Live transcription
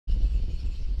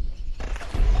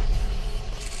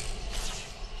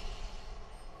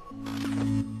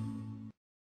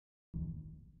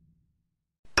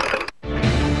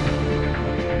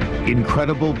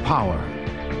Incredible power,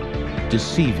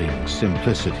 deceiving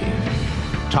simplicity,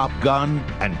 Top Gun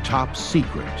and top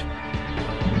secret.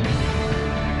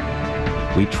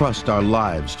 We trust our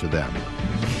lives to them.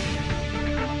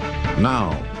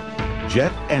 Now,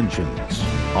 jet engines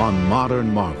on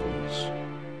Modern Marvels.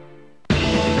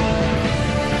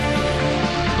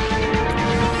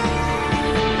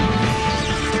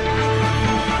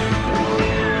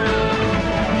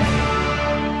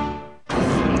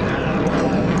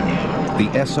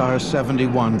 The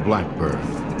SR-71 Blackbird,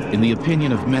 in the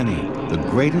opinion of many, the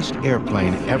greatest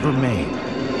airplane ever made.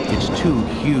 Its two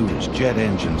huge jet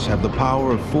engines have the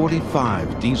power of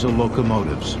 45 diesel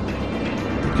locomotives.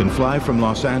 It can fly from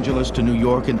Los Angeles to New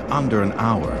York in under an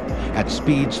hour, at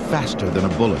speeds faster than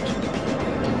a bullet.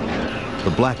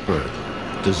 The Blackbird,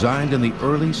 designed in the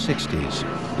early 60s,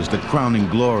 is the crowning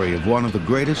glory of one of the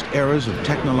greatest eras of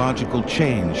technological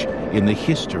change in the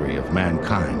history of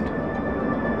mankind.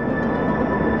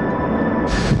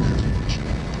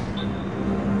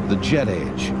 The jet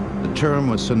age. The term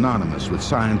was synonymous with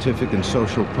scientific and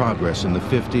social progress in the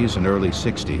 50s and early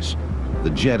 60s. The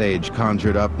jet age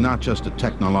conjured up not just a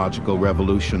technological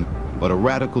revolution, but a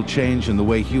radical change in the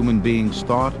way human beings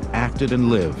thought, acted, and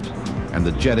lived. And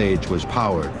the jet age was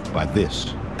powered by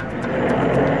this.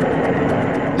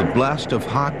 The blast of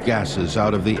hot gases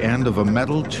out of the end of a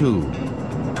metal tube,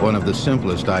 one of the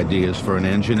simplest ideas for an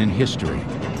engine in history.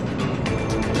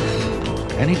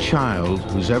 Any child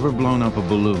who's ever blown up a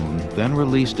balloon, then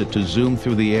released it to zoom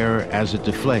through the air as it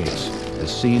deflates,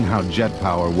 has seen how jet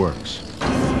power works.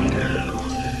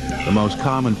 The most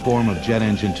common form of jet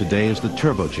engine today is the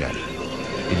turbojet.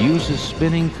 It uses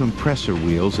spinning compressor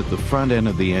wheels at the front end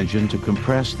of the engine to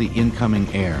compress the incoming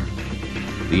air.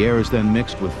 The air is then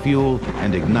mixed with fuel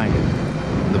and ignited.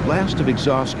 The blast of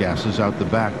exhaust gases out the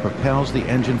back propels the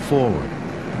engine forward,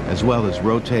 as well as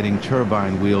rotating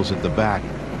turbine wheels at the back,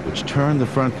 which turn the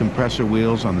front compressor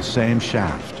wheels on the same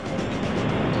shaft.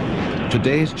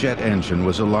 Today's jet engine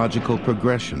was a logical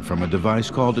progression from a device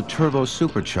called a turbo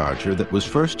supercharger that was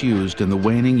first used in the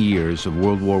waning years of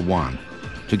World War I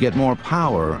to get more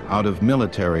power out of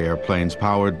military airplanes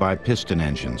powered by piston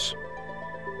engines.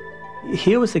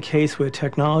 Here was a case where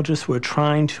technologists were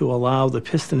trying to allow the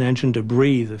piston engine to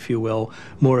breathe, if you will,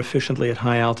 more efficiently at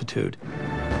high altitude.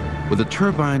 With a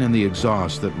turbine in the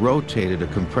exhaust that rotated a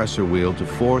compressor wheel to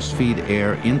force-feed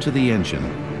air into the engine,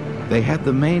 they had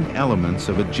the main elements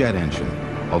of a jet engine,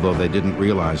 although they didn't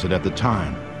realize it at the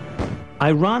time.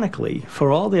 Ironically,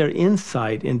 for all their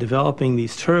insight in developing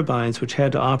these turbines, which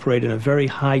had to operate in a very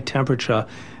high-temperature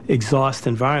exhaust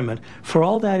environment, for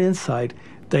all that insight,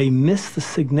 they missed the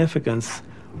significance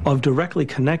of directly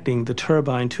connecting the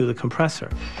turbine to the compressor.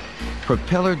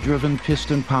 Propeller-driven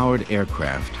piston-powered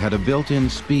aircraft had a built-in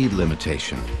speed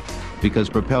limitation because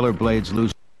propeller blades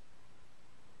lose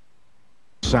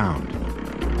sound.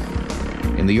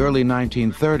 In the early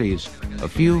 1930s, a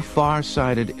few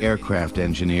far-sighted aircraft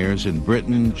engineers in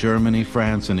Britain, Germany,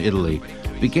 France, and Italy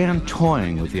began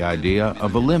toying with the idea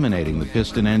of eliminating the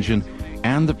piston engine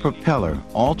and the propeller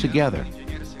altogether.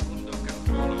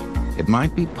 It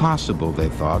might be possible, they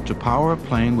thought, to power a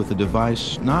plane with a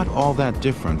device not all that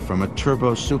different from a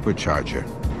turbo supercharger,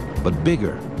 but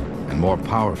bigger and more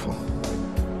powerful.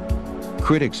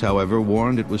 Critics, however,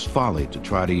 warned it was folly to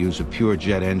try to use a pure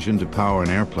jet engine to power an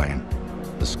airplane.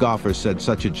 The scoffers said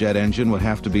such a jet engine would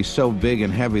have to be so big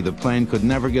and heavy the plane could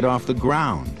never get off the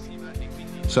ground.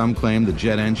 Some claimed the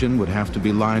jet engine would have to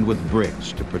be lined with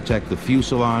bricks to protect the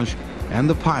fuselage and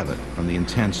the pilot from the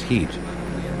intense heat.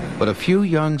 But a few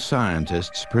young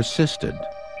scientists persisted.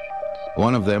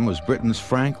 One of them was Britain's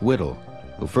Frank Whittle,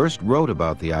 who first wrote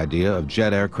about the idea of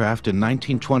jet aircraft in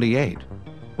 1928,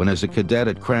 when as a cadet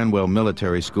at Cranwell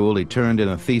Military School he turned in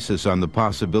a thesis on the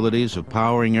possibilities of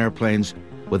powering airplanes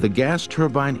with a gas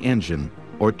turbine engine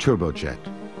or turbojet.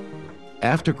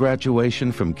 After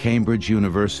graduation from Cambridge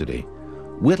University,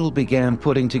 Whittle began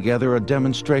putting together a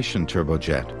demonstration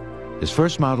turbojet. His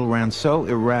first model ran so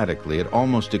erratically it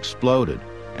almost exploded,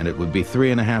 and it would be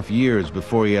 3.5 years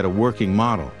before he had a working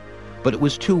model. But it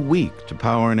was too weak to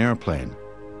power an airplane.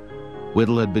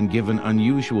 Whittle had been given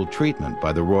unusual treatment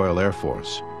by the Royal Air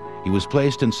Force. He was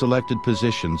placed in selected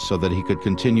positions so that he could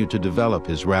continue to develop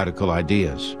his radical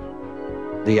ideas.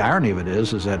 The irony of it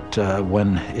is that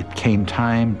when it came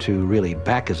time to really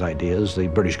back his ideas, the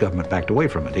British government backed away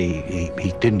from it.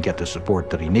 He didn't get the support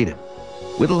that he needed.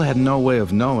 Whittle had no way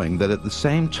of knowing that at the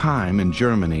same time in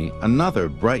Germany, another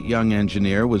bright young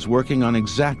engineer was working on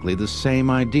exactly the same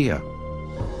idea.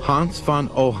 Hans von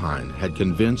Ohain had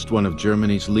convinced one of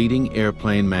Germany's leading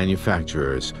airplane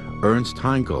manufacturers, Ernst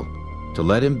Heinkel, to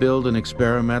let him build an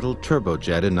experimental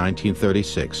turbojet in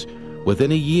 1936,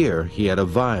 Within a year, he had a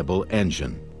viable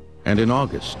engine. And in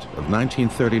August of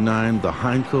 1939, the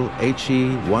Heinkel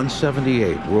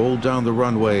HE-178 rolled down the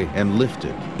runway and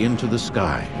lifted into the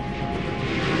sky.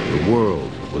 The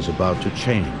world was about to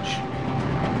change.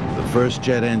 The first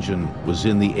jet engine was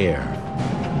in the air.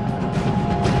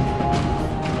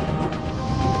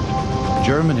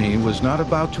 Germany was not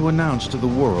about to announce to the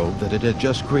world that it had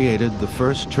just created the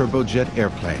first turbojet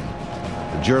airplane.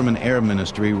 The German Air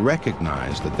Ministry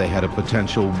recognized that they had a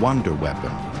potential wonder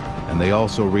weapon, and they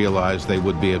also realized they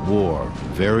would be at war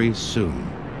very soon.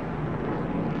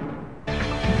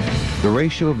 The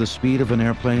ratio of the speed of an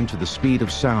airplane to the speed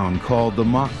of sound, called the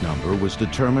Mach number, was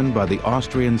determined by the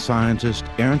Austrian scientist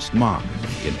Ernst Mach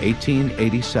in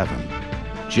 1887.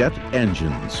 Jet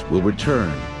engines will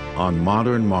return on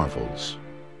Modern Marvels.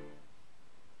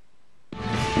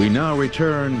 We now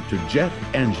return to jet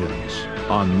engines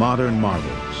on Modern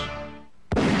Marvels.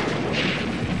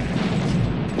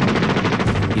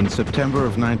 In September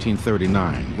of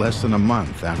 1939, less than a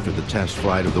month after the test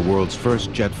flight of the world's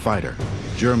first jet fighter,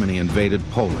 Germany invaded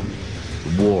Poland.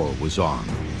 The war was on.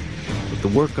 But the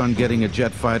work on getting a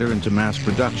jet fighter into mass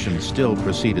production still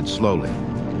proceeded slowly.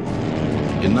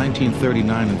 In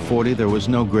 1939 and 40, there was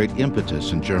no great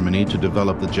impetus in Germany to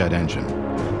develop the jet engine.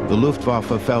 The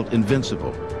Luftwaffe felt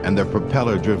invincible, and their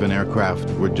propeller-driven aircraft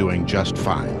were doing just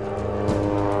fine.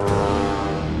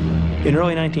 In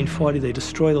early 1940, they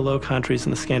destroy the Low Countries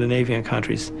and the Scandinavian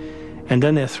countries, and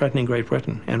then they're threatening Great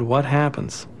Britain. And what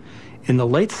happens? In the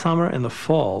late summer and the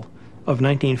fall of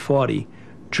 1940,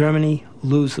 Germany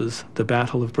loses the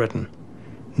Battle of Britain.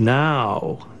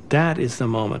 Now, that is the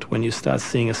moment when you start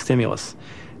seeing a stimulus.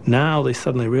 Now they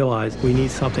suddenly realize we need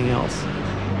something else.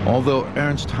 Although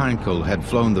Ernst Heinkel had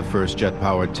flown the first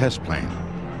jet-powered test plane,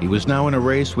 he was now in a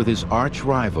race with his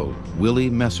arch-rival,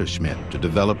 Willy Messerschmitt, to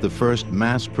develop the first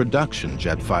mass-production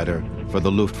jet fighter for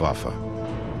the Luftwaffe.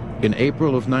 In April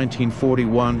of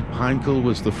 1941, Heinkel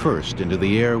was the first into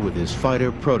the air with his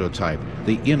fighter prototype,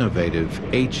 the innovative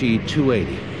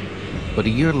HE-280. But a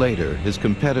year later, his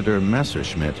competitor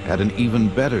Messerschmitt had an even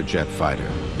better jet fighter,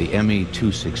 the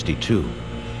Me-262.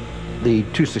 The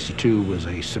 262 was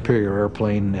a superior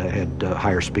airplane, had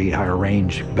higher speed, higher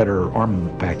range, better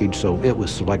armament package, so it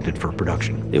was selected for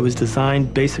production. It was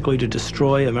designed basically to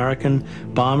destroy American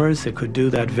bombers. It could do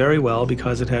that very well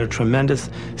because it had a tremendous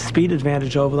speed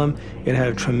advantage over them. It had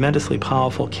a tremendously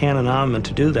powerful cannon armament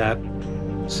to do that.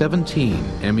 17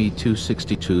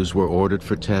 Me-262s were ordered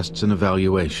for tests and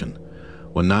evaluation.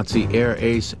 When Nazi air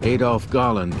ace Adolf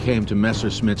Galland came to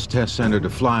Messerschmitt's test center to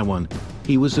fly one,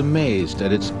 he was amazed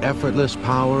at its effortless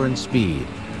power and speed,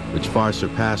 which far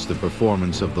surpassed the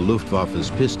performance of the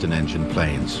Luftwaffe's piston engine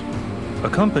planes.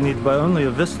 Accompanied by only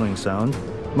a whistling sound,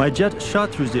 my jet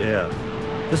shot through the air.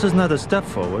 This is not a step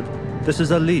forward, this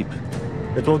is a leap.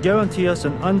 It will guarantee us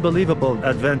an unbelievable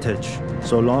advantage,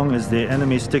 so long as the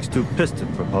enemy sticks to piston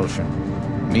propulsion.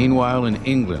 Meanwhile, in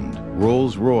England,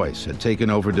 Rolls-Royce had taken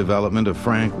over development of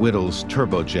Frank Whittle's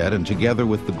turbojet, and together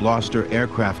with the Gloucester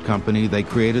Aircraft Company, they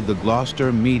created the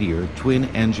Gloucester Meteor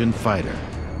twin-engine fighter,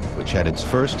 which had its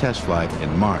first test flight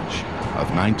in March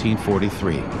of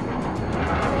 1943.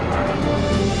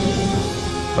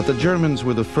 But the Germans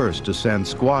were the first to send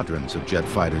squadrons of jet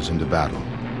fighters into battle.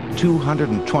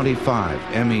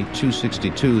 225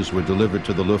 Me-262s were delivered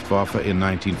to the Luftwaffe in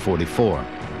 1944.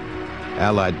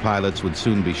 Allied pilots would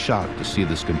soon be shocked to see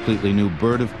this completely new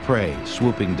bird of prey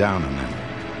swooping down on them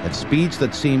at speeds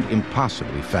that seemed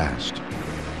impossibly fast.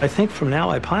 I think from an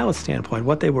Allied pilot standpoint,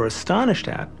 what they were astonished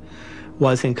at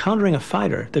was encountering a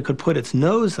fighter that could put its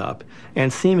nose up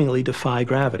and seemingly defy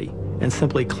gravity and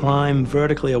simply climb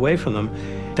vertically away from them.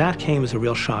 That came as a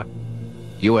real shock.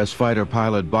 U.S. fighter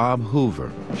pilot Bob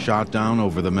Hoover, shot down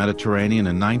over the Mediterranean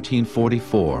in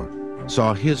 1944,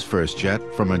 saw his first jet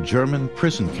from a German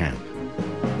prison camp.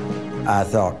 I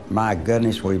thought, my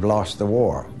goodness, we've lost the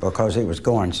war, because it was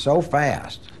going so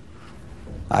fast.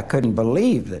 I couldn't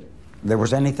believe that there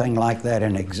was anything like that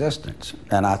in existence.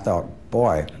 And I thought,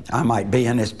 boy, I might be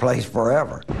in this place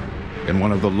forever. In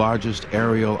one of the largest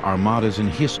aerial armadas in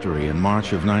history in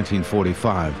March of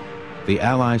 1945, the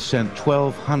Allies sent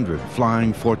 1,200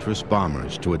 Flying Fortress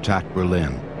bombers to attack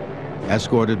Berlin,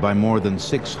 escorted by more than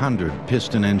 600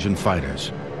 piston-engine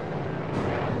fighters.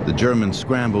 The Germans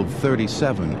scrambled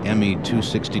 37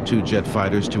 Me-262 jet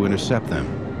fighters to intercept them,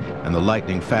 and the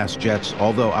lightning-fast jets,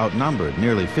 although outnumbered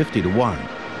nearly 50 to 1,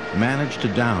 managed to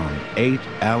down 8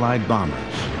 Allied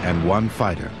bombers and 1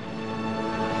 fighter.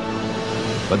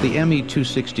 But the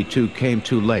Me-262 came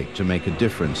too late to make a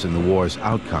difference in the war's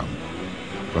outcome.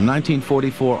 From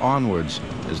 1944 onwards,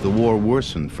 as the war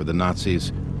worsened for the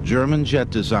Nazis, German jet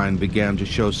design began to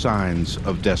show signs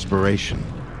of desperation.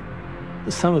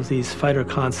 Some of these fighter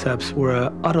concepts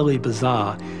were utterly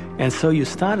bizarre, and so you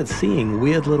started seeing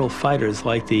weird little fighters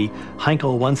like the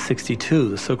Heinkel 162,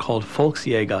 the so-called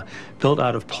Volksjäger, built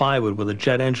out of plywood with a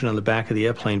jet engine on the back of the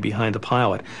airplane behind the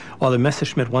pilot, or the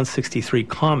Messerschmitt 163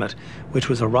 Comet, which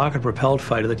was a rocket-propelled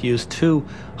fighter that used two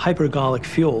hypergolic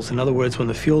fuels. In other words, when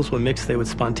the fuels were mixed, they would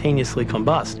spontaneously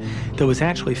combust. That was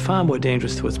actually far more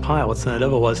dangerous to its pilots than it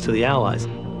ever was to the Allies.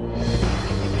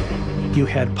 You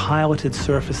had piloted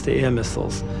surface-to-air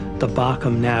missiles, the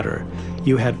Barkham Natter.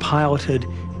 You had piloted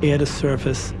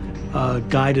air-to-surface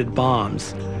guided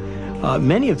bombs.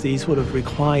 Many of these would have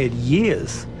required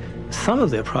years. Some of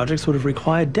their projects would have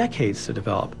required decades to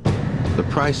develop. The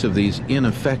price of these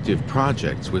ineffective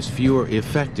projects was fewer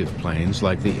effective planes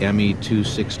like the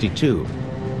Me-262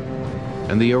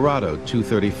 and the Arado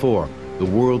 234, the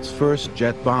world's first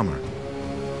jet bomber.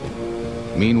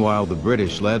 Meanwhile, the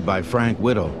British, led by Frank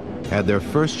Whittle, had their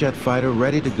first jet fighter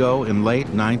ready to go in late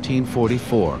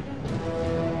 1944.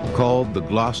 Called the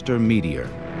Gloucester Meteor,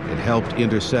 it helped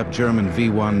intercept German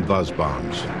V-1 buzz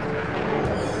bombs,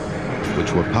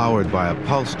 which were powered by a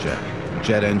pulse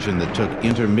jet engine that took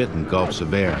intermittent gulps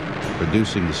of air,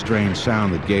 producing the strange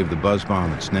sound that gave the buzz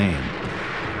bomb its name.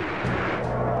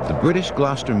 The British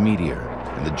Gloucester Meteor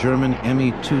and the German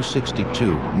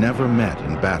Me-262 never met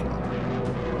in battle.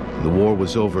 The war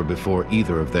was over before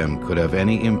either of them could have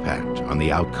any impact on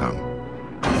the outcome.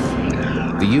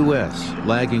 The U.S.,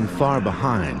 lagging far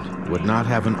behind, would not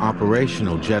have an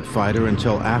operational jet fighter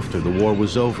until after the war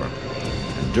was over.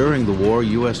 During the war,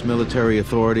 U.S. military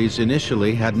authorities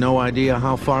initially had no idea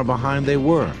how far behind they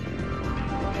were.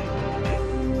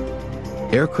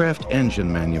 Aircraft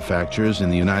engine manufacturers in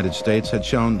the United States had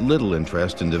shown little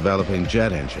interest in developing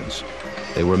jet engines.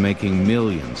 They were making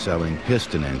millions selling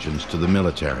piston engines to the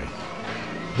military.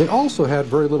 They also had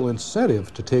very little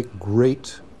incentive to take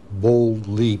great, bold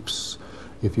leaps,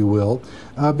 if you will,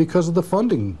 because of the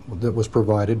funding that was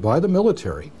provided by the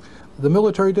military. The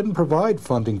military didn't provide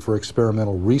funding for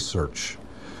experimental research.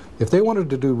 If they wanted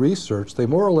to do research, they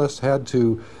more or less had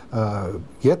to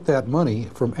get that money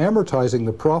from amortizing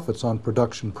the profits on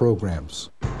production programs.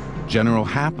 General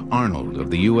Hap Arnold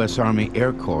of the U.S. Army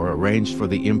Air Corps arranged for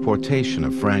the importation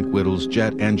of Frank Whittle's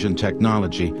jet engine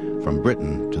technology from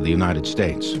Britain to the United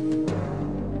States.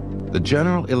 The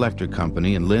General Electric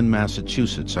Company in Lynn,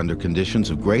 Massachusetts, under conditions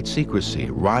of great secrecy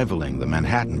rivaling the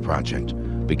Manhattan Project,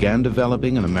 began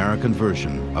developing an American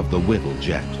version of the Whittle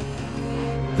jet.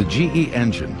 The GE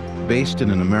engine, based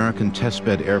in an American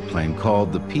testbed airplane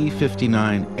called the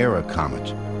P-59 Era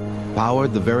Comet,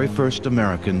 powered the very first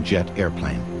American jet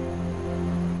airplane.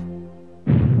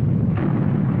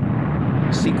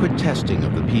 Secret testing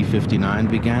of the P-59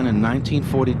 began in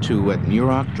 1942 at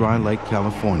Muroc Dry Lake,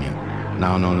 California,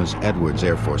 now known as Edwards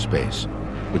Air Force Base,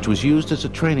 which was used as a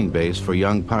training base for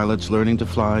young pilots learning to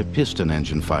fly piston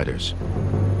engine fighters.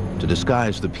 To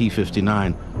disguise the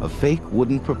P-59, a fake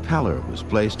wooden propeller was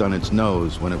placed on its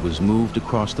nose when it was moved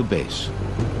across the base.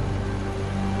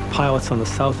 Pilots on the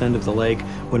south end of the lake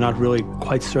were not really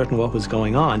quite certain what was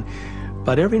going on,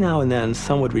 but every now and then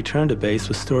some would return to base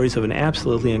with stories of an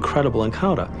absolutely incredible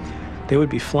encounter. They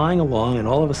would be flying along and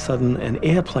all of a sudden an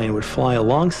airplane would fly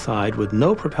alongside with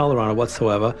no propeller on it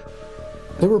whatsoever.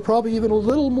 They were probably even a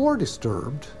little more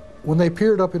disturbed when they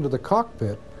peered up into the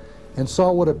cockpit and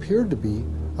saw what appeared to be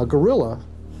a gorilla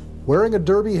wearing a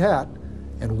derby hat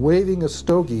and waving a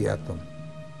stogie at them.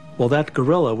 Well, that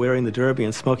gorilla wearing the derby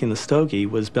and smoking the stogie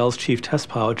was Bell's chief test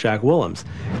pilot, Jack Willems.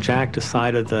 Jack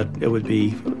decided that it would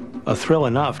be a thrill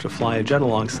enough to fly a jet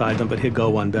alongside them, but he'd go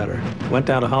one better. Went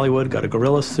down to Hollywood, got a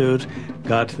gorilla suit,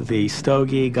 got the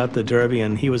stogie, got the derby,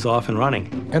 and he was off and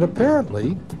running. And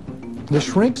apparently, the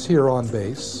shrinks here on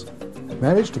base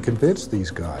managed to convince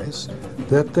these guys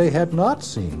that they had not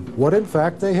seen what in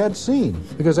fact they had seen.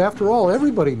 Because after all,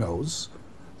 everybody knows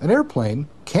an airplane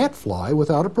can't fly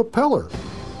without a propeller.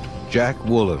 Jack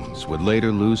Willems would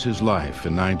later lose his life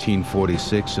in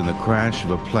 1946 in the crash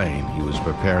of a plane he was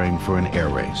preparing for an air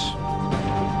race.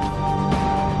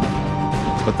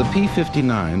 But the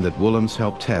P-59 that Willems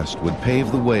helped test would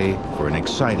pave the way for an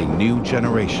exciting new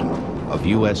generation of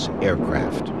U.S.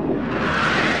 aircraft.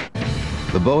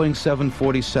 The Boeing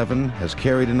 747 has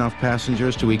carried enough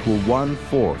passengers to equal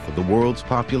 1/4 of the world's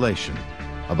population,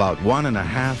 about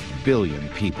 1.5 billion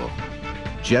people.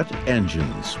 Jet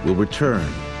engines will return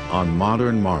on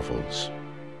Modern Marvels.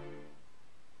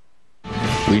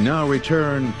 We now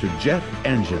return to jet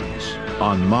engines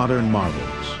on Modern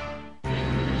Marvels.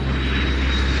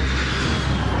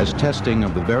 As testing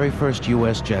of the very first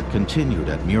U.S. jet continued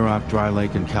at Muroc Dry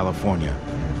Lake in California,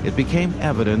 it became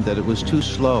evident that it was too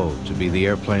slow to be the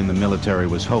airplane the military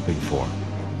was hoping for.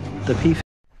 The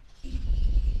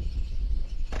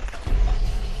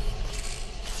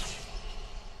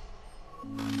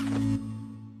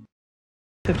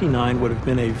P-59 would have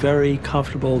been a very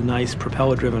comfortable, nice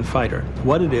propeller-driven fighter.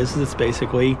 What it is it's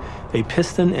basically a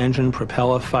piston engine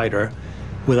propeller fighter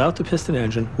without the piston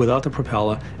engine, without the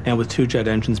propeller, and with two jet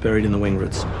engines buried in the wing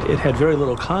roots. It had very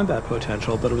little combat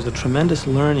potential, but it was a tremendous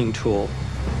learning tool.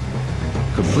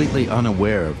 Completely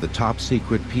unaware of the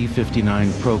top-secret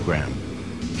P-59 program,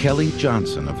 Kelly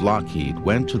Johnson of Lockheed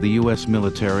went to the U.S.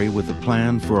 military with a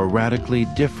plan for a radically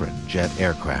different jet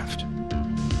aircraft.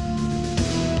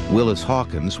 Willis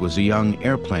Hawkins was a young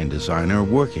airplane designer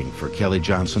working for Kelly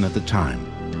Johnson at the time.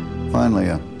 Finally,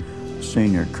 a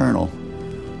senior colonel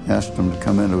asked him to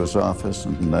come into his office,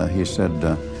 and he said,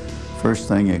 first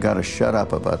thing, you got to shut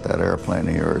up about that airplane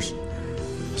of yours.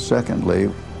 Secondly,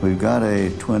 we've got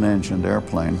a twin-engined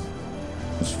airplane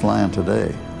that's flying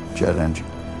today, jet engine,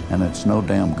 and it's no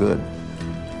damn good.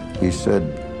 He said,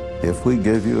 if we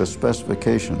give you a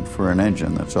specification for an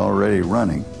engine that's already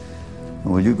running,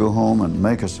 will you go home and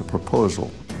make us a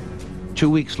proposal? 2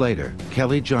 weeks later,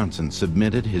 Kelly Johnson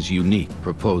submitted his unique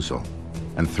proposal.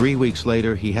 And 3 weeks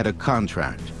later, he had a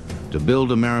contract to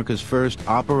build America's first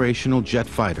operational jet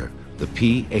fighter, the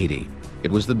P-80.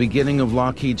 It was the beginning of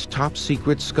Lockheed's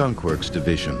top-secret Skunk Works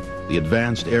division, the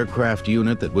advanced aircraft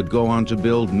unit that would go on to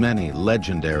build many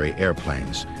legendary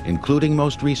airplanes, including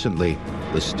most recently,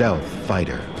 the Stealth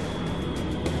Fighter.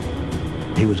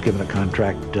 He was given a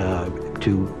contract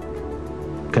to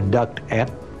conduct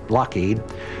at Lockheed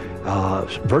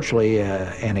virtually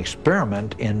an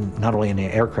experiment in not only in the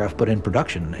aircraft but in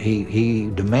production.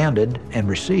 He demanded and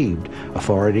received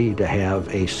authority to have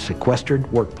a sequestered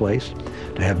workplace,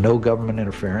 to have no government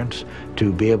interference,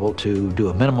 to be able to do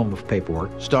a minimum of paperwork.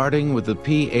 Starting with the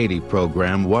P-80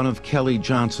 program, one of Kelly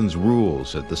Johnson's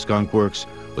rules at the Skunk Works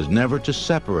was never to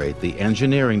separate the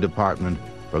engineering department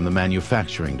from the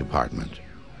manufacturing department.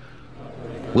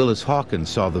 Willis Hawkins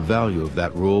saw the value of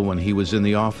that rule when he was in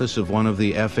the office of one of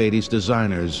the F-80's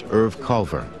designers, Irv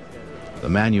Culver. The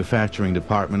manufacturing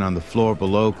department on the floor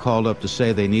below called up to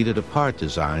say they needed a part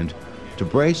designed to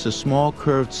brace a small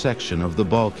curved section of the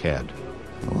bulkhead.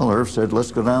 Well, Irv said,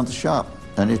 let's go down to the shop.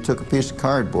 And he took a piece of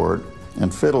cardboard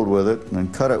and fiddled with it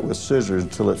and cut it with scissors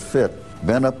until it fit,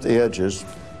 bent up the edges,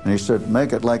 and he said,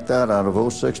 make it like that out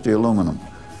of 060 aluminum.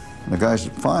 And the guy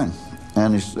said, fine.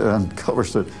 And Culver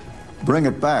said, bring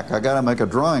it back, I gotta make a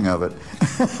drawing of it.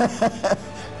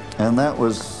 And that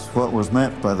was what was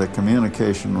meant by the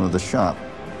communication with the shop.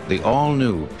 The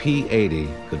all-new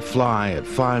P-80 could fly at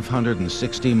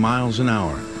 560 miles an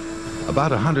hour, about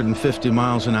 150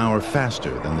 miles an hour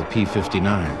faster than the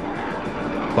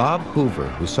P-59. Bob Hoover,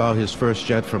 who saw his first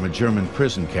jet from a German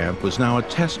prison camp, was now a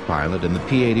test pilot in the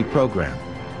P-80 program,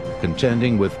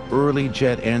 contending with early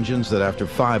jet engines that after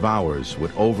 5 hours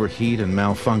would overheat and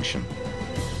malfunction.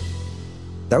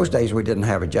 Those days we didn't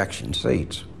have ejection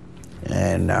seats,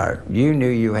 and you knew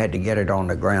you had to get it on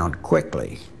the ground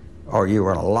quickly or you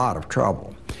were in a lot of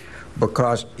trouble,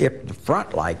 because if the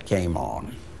front light came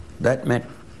on, that meant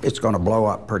it's going to blow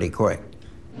up pretty quick.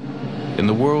 In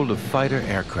the world of fighter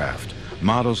aircraft,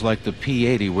 models like the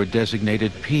P-80 were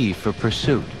designated P for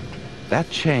pursuit. That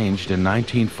changed in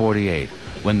 1948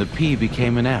 when the P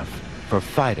became an F for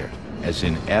fighter, as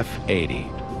in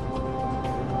F-80.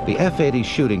 The F-80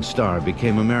 Shooting Star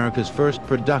became America's first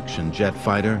production jet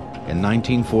fighter in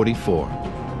 1944.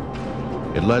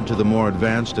 It led to the more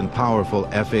advanced and powerful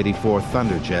F-84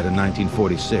 Thunderjet in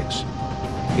 1946.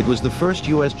 It was the first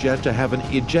U.S. jet to have an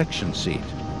ejection seat,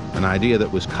 an idea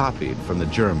that was copied from the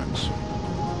Germans.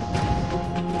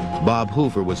 Bob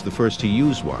Hoover was the first to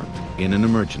use one in an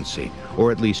emergency,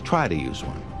 or at least try to use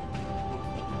one.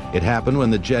 It happened when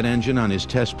the jet engine on his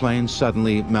test plane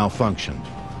suddenly malfunctioned.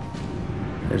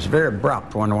 It's very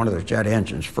abrupt when one of the jet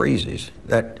engines freezes.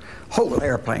 That whole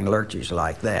airplane lurches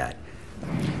like that.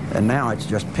 And now it's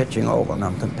just pitching over and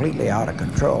I'm completely out of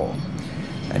control.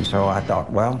 And so I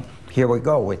thought, well, here we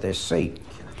go with this seat.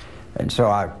 And so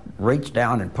I reached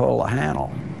down and pulled the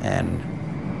handle and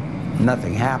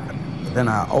nothing happened. Then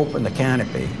I opened the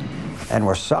canopy and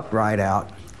we're sucked right out.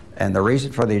 And the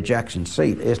reason for the ejection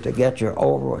seat is to get you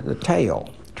over the tail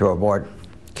to avoid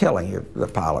killing the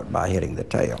pilot by hitting the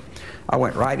tail. I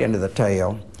went right into the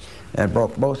tail and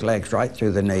broke both legs right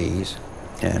through the knees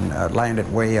and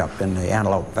landed way up in the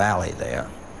Antelope Valley there.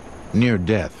 Near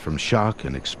death from shock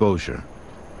and exposure.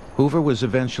 Hoover was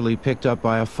eventually picked up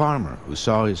by a farmer who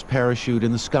saw his parachute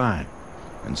in the sky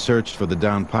and searched for the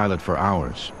downed pilot for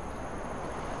hours.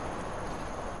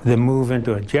 The move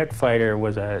into a jet fighter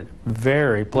was a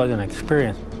very pleasant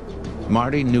experience.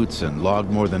 Marty Knudsen logged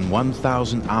more than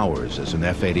 1,000 hours as an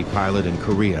F-80 pilot in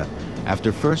Korea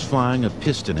after first flying a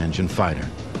piston engine fighter.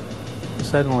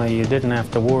 Suddenly you didn't have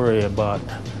to worry about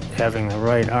having the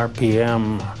right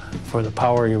RPM for the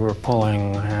power you were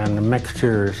pulling and the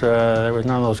mixtures. There was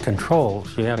none of those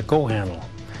controls. You had a go handle.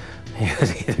 It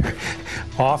was either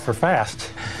off or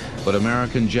fast. But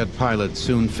American jet pilots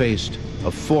soon faced a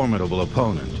formidable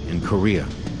opponent in Korea.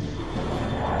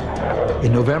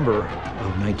 In November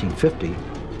of 1950,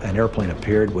 an airplane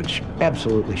appeared which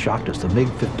absolutely shocked us, the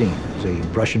MiG-15. It was a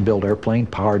Russian-built airplane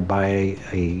powered by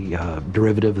a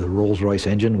derivative of the Rolls-Royce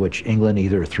engine, which England,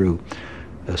 either through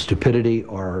stupidity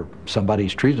or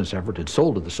somebody's treasonous effort, had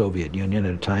sold to the Soviet Union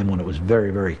at a time when it was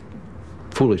very, very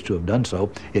foolish to have done so.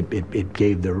 It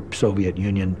gave the Soviet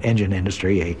Union engine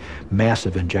industry a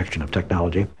massive injection of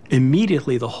technology.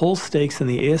 Immediately, the whole stakes in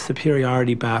the air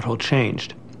superiority battle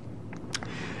changed.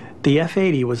 The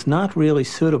F-80 was not really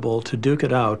suitable to duke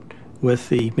it out with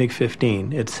the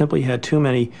MiG-15. It simply had too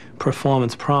many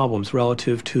performance problems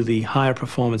relative to the higher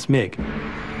performance MiG.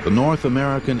 The North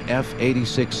American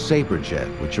F-86 Saberjet,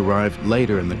 which arrived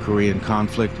later in the Korean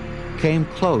conflict, came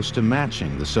close to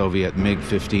matching the Soviet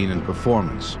MiG-15 in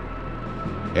performance.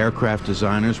 Aircraft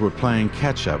designers were playing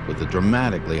catch-up with the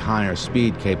dramatically higher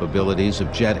speed capabilities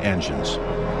of jet engines.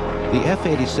 The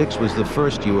F-86 was the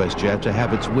first U.S. jet to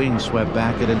have its wings swept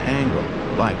back at an angle,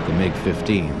 like the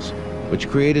MiG-15s, which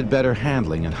created better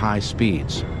handling at high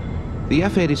speeds. The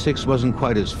F-86 wasn't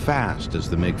quite as fast as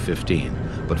the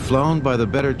MiG-15, but flown by the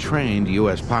better-trained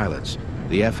U.S. pilots,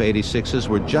 the F-86s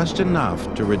were just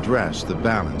enough to redress the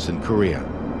balance in Korea.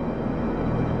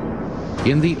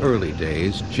 In the early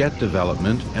days, jet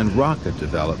development and rocket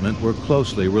development were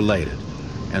closely related,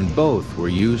 and both were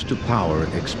used to power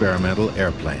experimental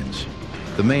airplanes.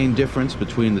 The main difference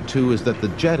between the two is that the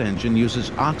jet engine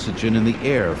uses oxygen in the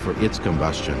air for its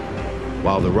combustion,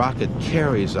 while the rocket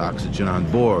carries oxygen on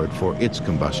board for its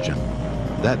combustion.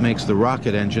 That makes the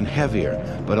rocket engine heavier,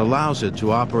 but allows it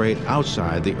to operate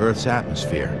outside the Earth's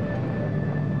atmosphere.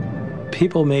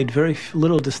 People made very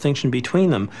little distinction between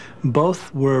them.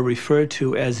 Both were referred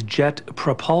to as jet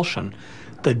propulsion.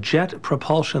 The Jet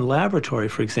Propulsion Laboratory,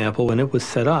 for example, when it was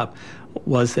set up,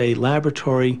 was a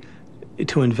laboratory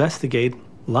to investigate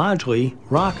largely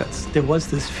rockets. There was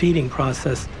this feeding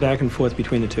process back and forth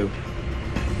between the two.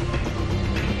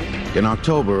 In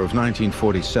October of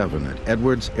 1947 at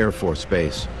Edwards Air Force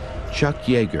Base, Chuck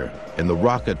Yeager in the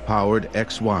rocket-powered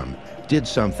X-1 did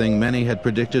something many had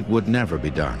predicted would never be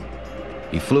done.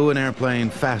 He flew an airplane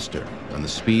faster than the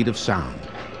speed of sound.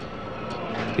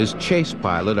 His chase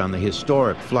pilot on the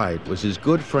historic flight was his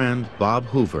good friend, Bob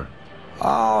Hoover.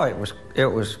 Oh, it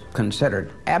was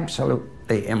considered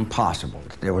absolutely impossible.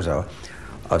 There was a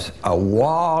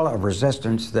wall of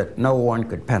resistance that no one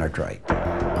could penetrate.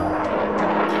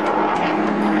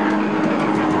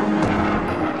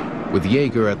 With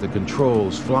Yeager at the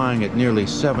controls flying at nearly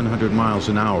 700 miles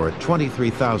an hour at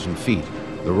 23,000 feet,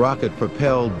 the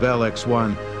rocket-propelled Bell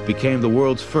X-1 became the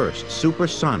world's first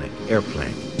supersonic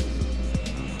airplane.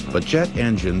 But jet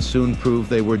engines soon proved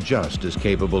they were just as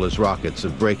capable as rockets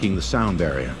of breaking the sound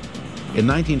barrier. In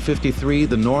 1953,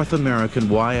 the North American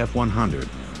YF-100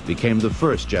 became the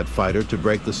first jet fighter to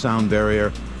break the sound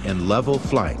barrier in level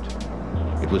flight.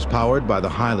 It was powered by the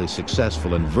highly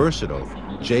successful and versatile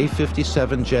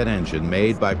J-57 jet engine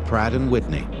made by Pratt &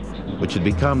 Whitney, which had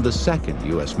become the second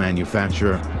U.S.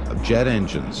 manufacturer of jet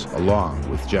engines along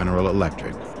with General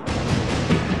Electric.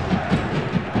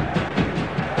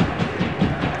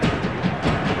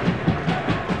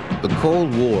 The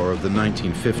Cold War of the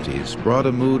 1950s brought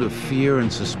a mood of fear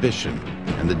and suspicion,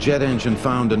 and the jet engine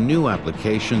found a new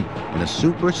application in a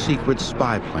super-secret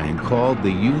spy plane called the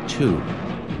U-2.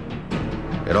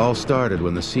 It all started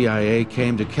when the CIA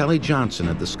came to Kelly Johnson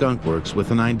at the Skunk Works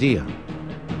with an idea.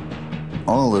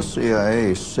 All the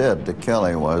CIA said to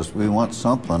Kelly was, we want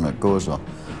something that goes a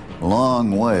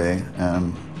long way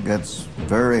and gets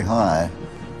very high,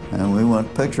 and we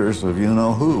want pictures of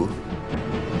you-know-who.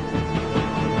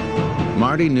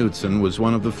 Marty Knudsen was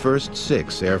one of the first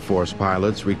 6 Air Force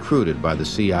pilots recruited by the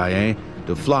CIA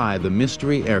to fly the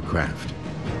mystery aircraft.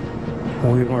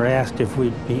 We were asked if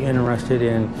we'd be interested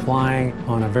in flying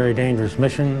on a very dangerous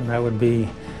mission that would be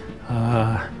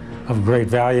of great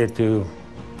value to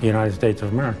the United States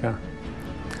of America.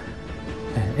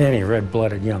 And any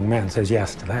red-blooded young man says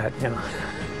yes to that, you know.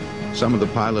 Some of the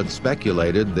pilots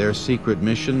speculated their secret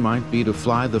mission might be to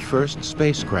fly the first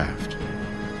spacecraft.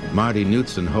 Marty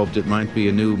Knudsen hoped it might be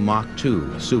a new Mach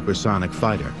 2 supersonic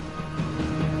fighter.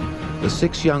 The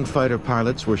 6 young fighter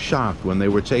pilots were shocked when they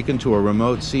were taken to a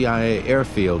remote CIA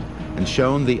airfield and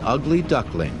shown the ugly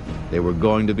duckling they were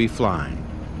going to be flying.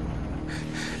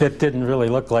 It didn't really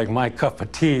look like my cup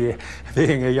of tea,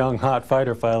 being a young hot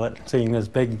fighter pilot, seeing this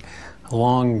big,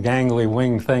 long, gangly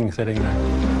winged thing sitting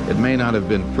there. It may not have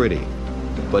been pretty,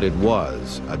 but it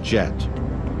was a jet,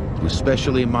 whose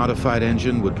specially modified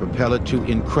engine would propel it to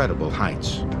incredible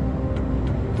heights.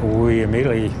 We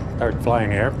immediately started flying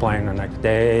the airplane the next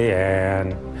day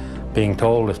and being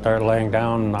told to start laying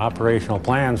down operational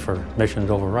plans for missions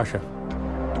over Russia.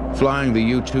 Flying the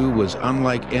U-2 was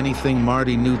unlike anything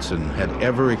Marty Knudsen had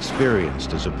ever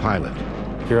experienced as a pilot.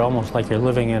 You're almost like you're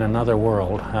living in another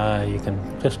world. You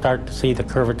can just start to see the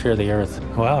curvature of the Earth.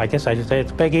 Well, I guess I should say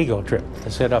it's a big ego trip to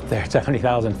sit up there at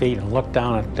 70,000 feet and look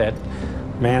down at that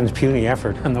man's puny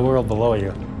effort and the world below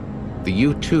you. The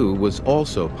U-2 was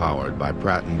also powered by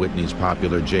Pratt & Whitney's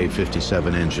popular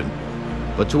J57 engine.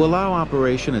 But to allow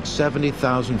operation at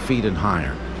 70,000 feet and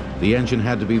higher, the engine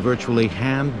had to be virtually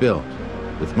hand-built,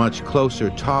 with much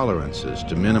closer tolerances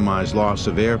to minimize loss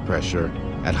of air pressure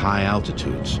at high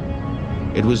altitudes.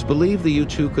 It was believed the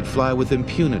U-2 could fly with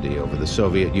impunity over the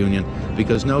Soviet Union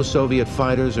because no Soviet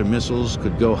fighters or missiles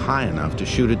could go high enough to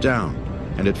shoot it down,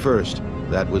 and at first,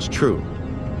 that was true.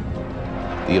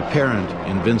 The apparent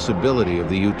invincibility of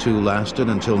the U-2 lasted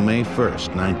until May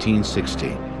 1st, 1960,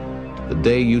 the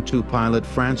day U-2 pilot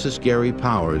Francis Gary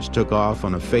Powers took off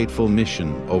on a fateful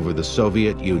mission over the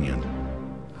Soviet Union.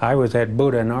 I was at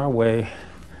Buda, Norway,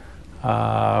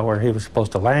 where he was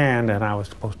supposed to land, and I was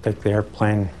supposed to take the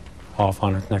airplane off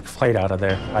on its next flight out of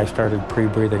there. I started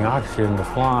pre-breathing oxygen to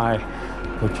fly,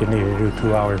 which you need to do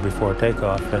 2 hours before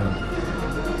takeoff, and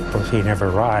of course he never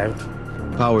arrived.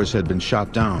 Powers had been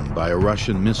shot down by a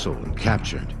Russian missile and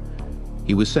captured.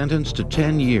 He was sentenced to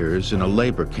 10 years in a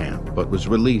labor camp, but was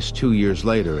released 2 years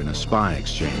later in a spy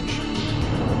exchange.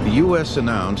 The U.S.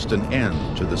 announced an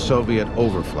end to the Soviet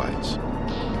overflights,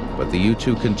 but the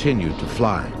U-2 continued to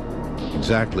fly.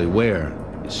 Exactly where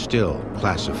is still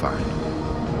classified.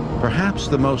 Perhaps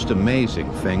the most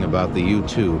amazing thing about the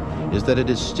U-2 is that it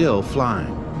is still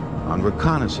flying on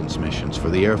reconnaissance missions for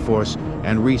the Air Force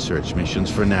and research missions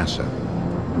for NASA.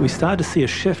 We started to see a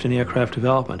shift in aircraft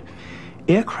development.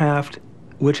 Aircraft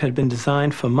which had been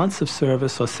designed for months of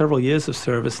service or several years of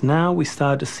service, now we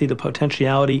started to see the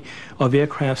potentiality of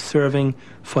aircraft serving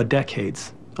for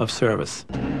decades of service.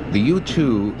 The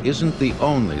U-2 isn't the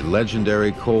only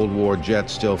legendary Cold War jet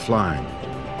still flying.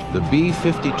 The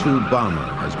B-52 bomber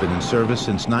has been in service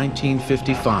since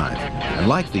 1955, and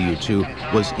like the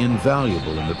U-2, was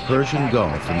invaluable in the Persian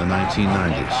Gulf in the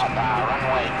 1990s.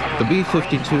 The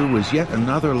B-52 was yet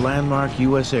another landmark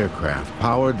U.S. aircraft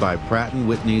powered by Pratt &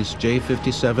 Whitney's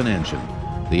J57 engine,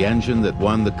 the engine that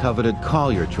won the coveted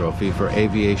Collier Trophy for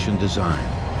aviation design.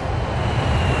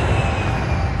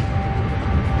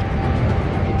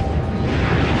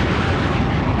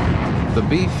 The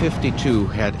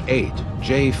B-52 had 8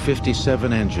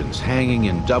 J57 engines hanging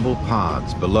in double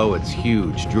pods below its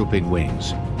huge drooping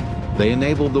wings. They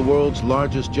enabled the world's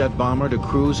largest jet bomber to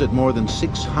cruise at more than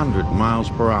 600 miles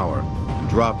per hour and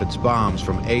drop its bombs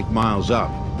from 8 miles up,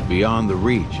 beyond the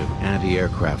reach of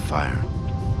anti-aircraft fire.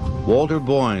 Walter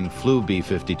Boyne flew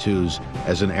B-52s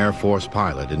as an Air Force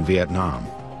pilot in Vietnam.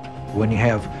 When you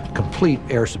have complete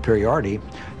air superiority,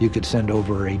 you could send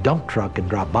over a dump truck and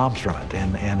drop bombs from it,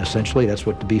 and essentially that's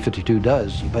what the B-52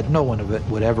 does. But no one of it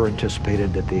would ever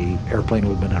anticipated that the airplane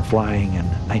would have been flying in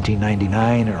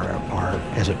 1999 or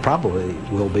as it probably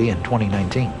will be in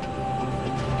 2019.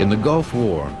 In the Gulf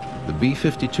War, the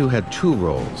B-52 had 2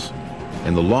 roles.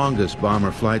 In the longest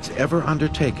bomber flights ever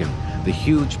undertaken, the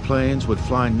huge planes would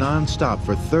fly non-stop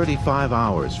for 35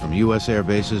 hours from U.S. air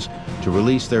bases to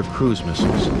release their cruise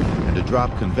missiles and to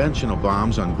drop conventional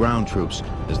bombs on ground troops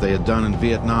as they had done in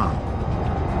Vietnam.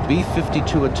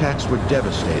 B-52 attacks were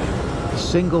devastating. A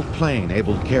single plane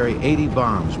able to carry 80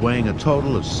 bombs weighing a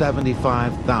total of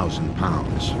 75,000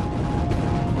 pounds.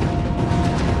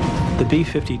 The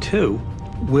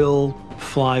B-52 will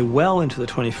fly well into the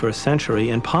 21st century,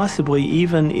 and possibly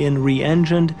even in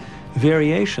re-engined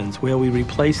variations where we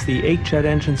replace the 8 jet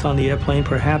engines on the airplane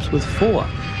perhaps with 4.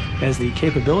 As the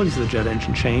capabilities of the jet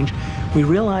engine change, we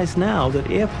realize now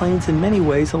that airplanes in many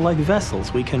ways are like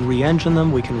vessels. We can re-engine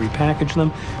them, we can repackage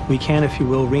them, we can, if you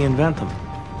will, reinvent them.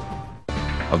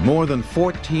 Of more than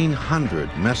 1,400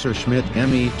 Messerschmitt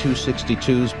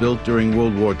Me-262s built during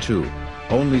World War II,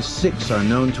 only 6 are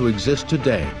known to exist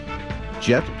today.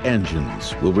 Jet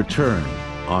engines will return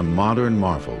on Modern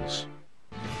Marvels.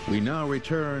 We now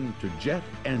return to jet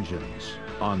engines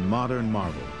on Modern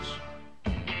Marvels.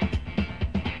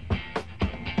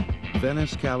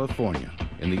 Venice, California,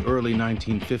 In the early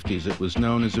 1950s, it was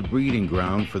known as a breeding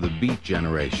ground for the Beat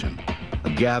generation, a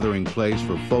gathering place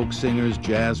for folk singers,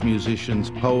 jazz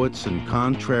musicians, poets, and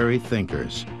contrary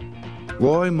thinkers.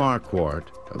 Roy Marquardt,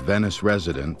 a Venice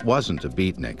resident, wasn't a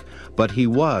beatnik, but he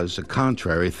was a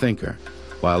contrary thinker.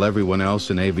 While everyone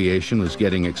else in aviation was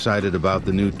getting excited about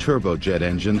the new turbojet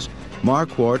engines,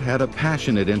 Marquardt had a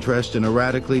passionate interest in a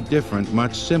radically different,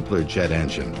 much simpler jet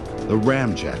engine, the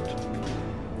ramjet.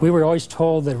 We were always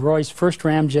told that Roy's first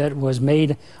ramjet was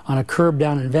made on a curb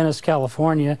down in Venice,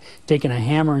 California, taking a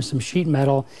hammer and some sheet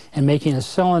metal and making a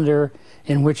cylinder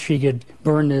in which he could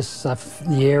burn this,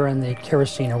 the air and the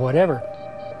kerosene or whatever.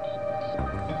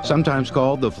 Sometimes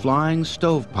called the flying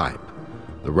stovepipe,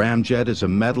 the ramjet is a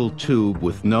metal tube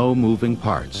with no moving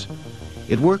parts.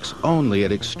 It works only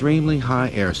at extremely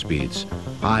high air speeds,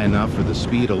 high enough for the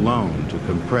speed alone to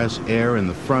compress air in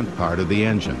the front part of the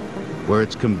engine, where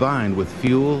it's combined with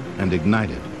fuel and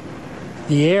ignited.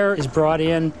 The air is brought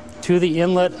in to the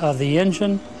inlet of the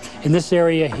engine. In this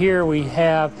area here, we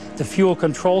have the fuel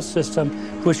control system,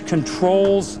 which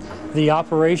controls the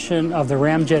operation of the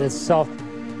ramjet itself.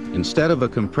 Instead of a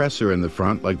compressor in the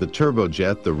front like the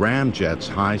turbojet, the ramjet's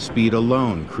high speed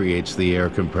alone creates the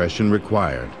air compression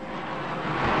required.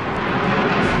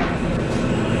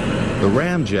 The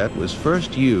ramjet was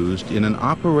first used in an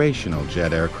operational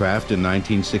jet aircraft in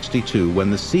 1962 when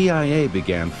the CIA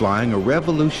began flying a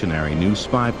revolutionary new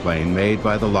spy plane made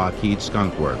by the Lockheed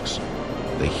Skunk Works,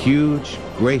 the huge,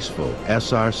 graceful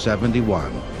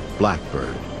SR-71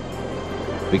 Blackbird.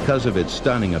 Because of its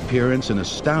stunning appearance and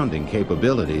astounding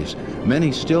capabilities,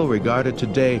 many still regard it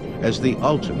today as the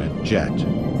ultimate jet.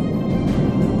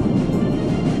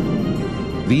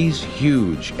 These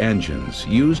huge engines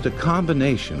used a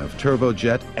combination of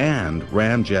turbojet and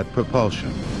ramjet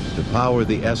propulsion to power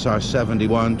the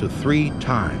SR-71 to 3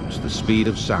 times the speed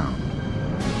of sound.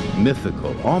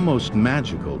 Mythical, almost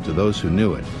magical to those who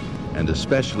knew it, and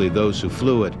especially those who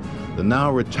flew it, the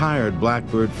now retired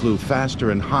Blackbird flew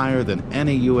faster and higher than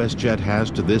any U.S. jet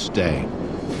has to this day.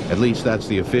 At least that's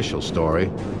the official story,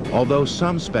 although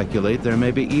some speculate there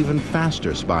may be even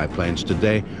faster spy planes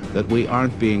today that we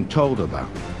aren't being told about.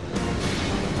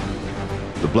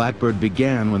 The Blackbird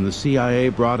began when the CIA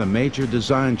brought a major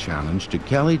design challenge to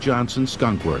Kelly Johnson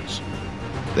Skunk Works.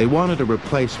 They wanted a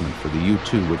replacement for the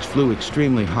U-2, which flew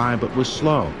extremely high but was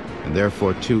slow and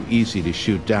therefore too easy to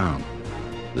shoot down.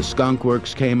 The Skunk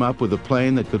Works came up with a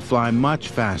plane that could fly much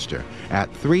faster, at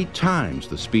 3 times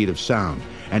the speed of sound,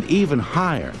 and even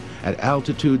higher at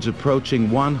altitudes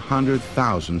approaching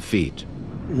 100,000 feet.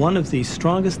 One of the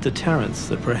strongest deterrents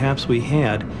that perhaps we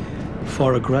had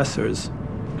for aggressors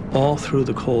all through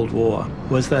the Cold War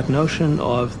was that notion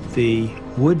of the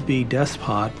would-be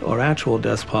despot or actual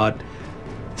despot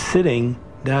sitting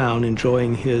down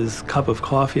enjoying his cup of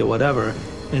coffee or whatever,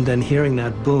 and then hearing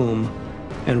that boom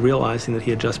and realizing that he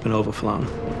had just been overflown.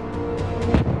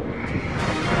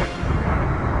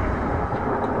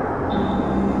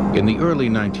 In the early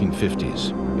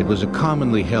 1950s, it was a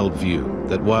commonly held view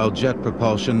that while jet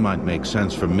propulsion might make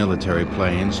sense for military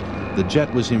planes, the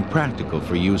jet was impractical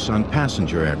for use on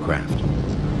passenger aircraft.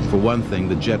 For one thing,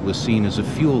 the jet was seen as a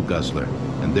fuel guzzler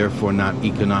and therefore not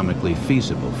economically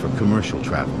feasible for commercial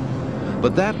travel.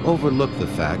 But that overlooked the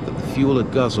fact that the fuel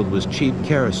it guzzled was cheap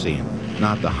kerosene,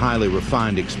 not the highly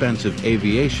refined, expensive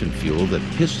aviation fuel that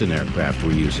piston aircraft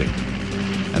were using.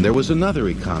 And there was another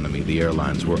economy the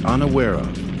airlines were unaware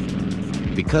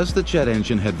of. Because the jet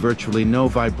engine had virtually no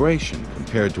vibration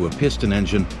compared to a piston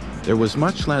engine, there was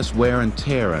much less wear and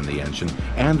tear on the engine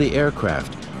and the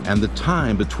aircraft, and the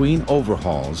time between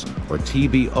overhauls, or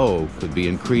TBO, could be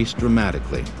increased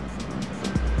dramatically.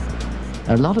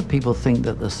 A lot of people think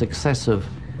that the success of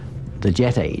the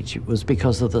jet age was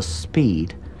because of the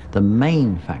speed. The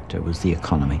main factor was the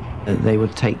economy. They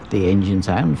would take the engines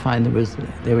out and find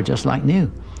they were just like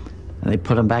new. And they'd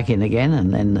put them back in again,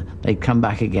 and then they'd come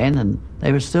back again, and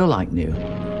they were still like new.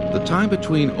 The time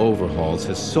between overhauls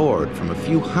has soared from a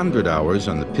few hundred hours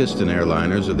on the piston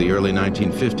airliners of the early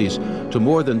 1950s to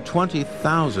more than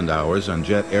 20,000 hours on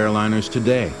jet airliners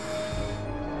today.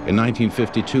 In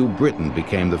 1952, Britain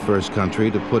became the first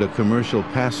country to put a commercial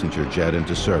passenger jet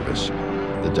into service.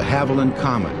 The de Havilland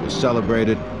Comet was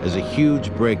celebrated as a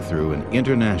huge breakthrough in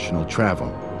international travel.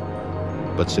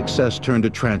 But success turned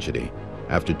to tragedy.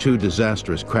 After 2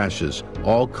 disastrous crashes,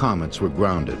 all comets were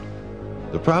grounded.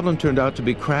 The problem turned out to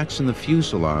be cracks in the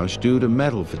fuselage due to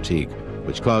metal fatigue,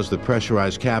 which caused the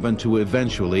pressurized cabin to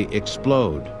eventually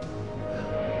explode.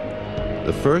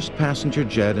 The first passenger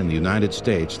jet in the United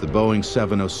States, the Boeing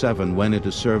 707, went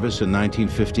into service in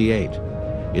 1958.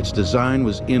 Its design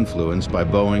was influenced by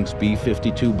Boeing's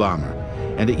B-52 bomber,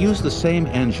 and it used the same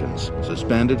engines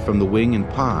suspended from the wing in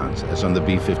pods as on the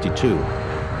B-52.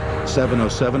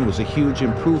 707 was a huge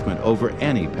improvement over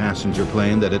any passenger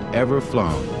plane that had ever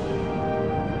flown.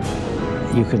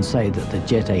 You can say that the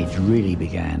jet age really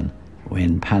began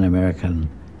when Pan American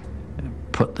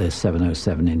put the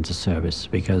 707 into service,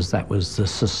 because that was the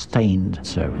sustained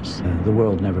service. The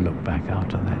world never looked back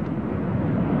after that.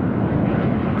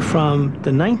 From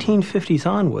the 1950s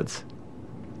onwards,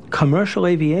 commercial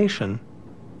aviation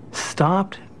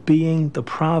stopped being the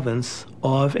province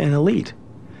of an elite.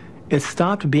 It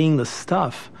stopped being the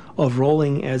stuff of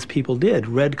rolling, as people did,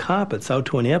 red carpets out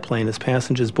to an airplane as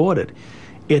passengers boarded.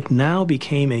 It now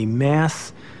became a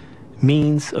mass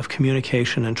means of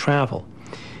communication and travel.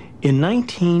 In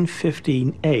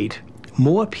 1958,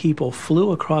 more people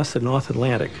flew across the North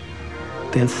Atlantic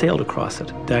than sailed across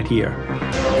it that year.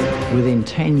 Within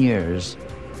 10 years,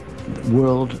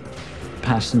 world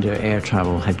passenger air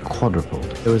travel had quadrupled.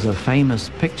 There was a famous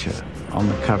picture on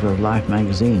the cover of Life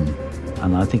magazine,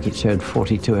 and I think it showed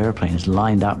 42 airplanes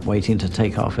lined up waiting to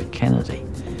take off at Kennedy.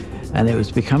 And it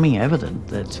was becoming evident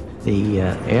that the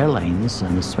air lanes,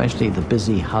 and especially the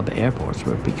busy hub airports,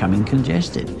 were becoming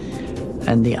congested.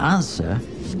 And the answer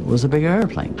was a bigger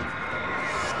airplane.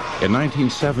 In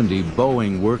 1970,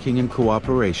 Boeing, working in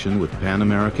cooperation with Pan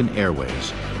American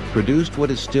Airways, produced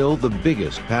what is still the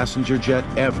biggest passenger jet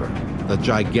ever, the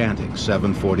gigantic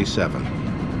 747.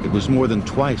 It was more than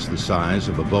twice the size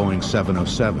of a Boeing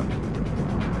 707.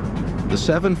 The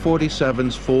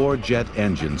 747's 4 jet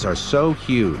engines are so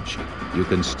huge, you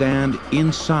can stand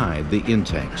inside the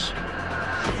intakes.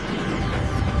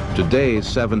 Today's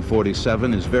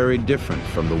 747 is very different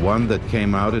from the one that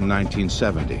came out in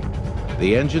 1970.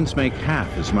 The engines make half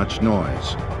as much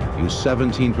noise, use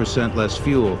 17% less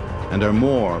fuel, and are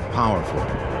more powerful.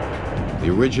 The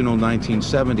original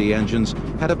 1970 engines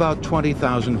had about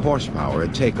 20,000 horsepower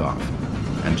at takeoff,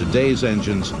 and today's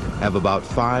engines have about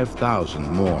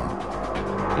 5,000 more.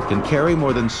 It can carry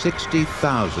more than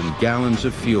 60,000 gallons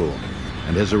of fuel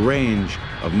and has a range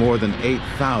of more than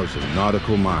 8,000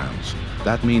 nautical miles.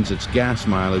 That means its gas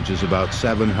mileage is about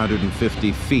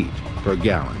 750 feet per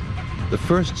gallon. The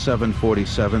first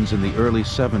 747s in the early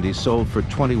 70s sold for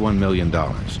 $21 million.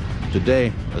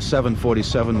 Today, a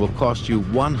 747 will cost you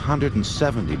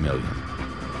 $170 million.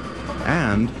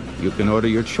 And you can order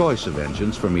your choice of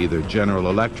engines from either General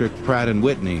Electric, Pratt &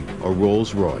 Whitney, or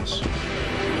Rolls-Royce.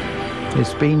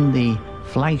 It's been the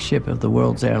flagship of the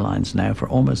world's airlines now for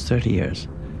almost 30 years.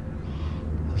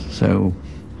 So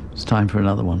it's time for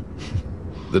another one.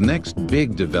 The next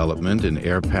big development in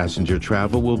air passenger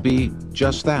travel will be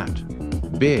just that,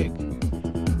 big.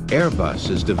 Airbus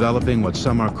is developing what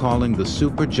some are calling the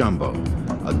Super Jumbo,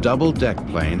 a double-deck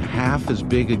plane half as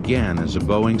big again as a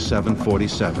Boeing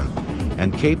 747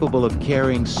 and capable of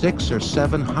carrying 600 or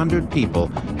 700 people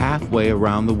halfway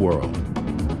around the world.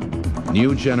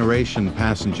 New generation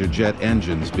passenger jet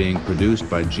engines being produced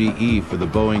by GE for the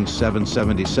Boeing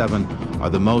 777 are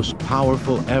the most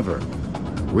powerful ever,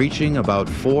 reaching about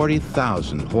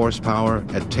 40,000 horsepower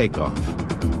at takeoff.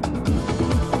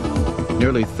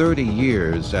 Nearly 30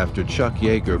 years after Chuck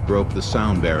Yeager broke the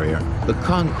sound barrier, the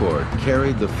Concorde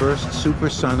carried the first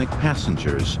supersonic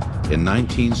passengers in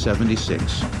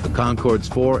 1976. The Concorde's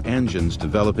 4 engines,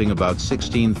 developing about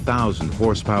 16,000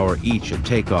 horsepower each at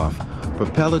takeoff,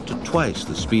 propel it to twice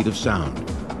the speed of sound.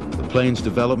 The plane's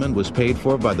development was paid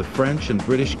for by the French and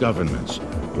British governments,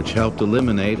 which helped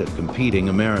eliminate a competing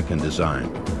American design.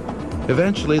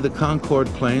 Eventually, the Concorde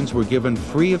planes were given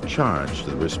free of charge to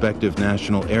the respective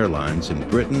national airlines in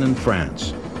Britain and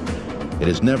France. It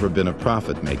has never been a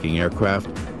profit-making aircraft,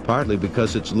 partly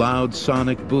because its loud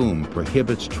sonic boom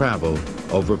prohibits travel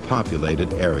over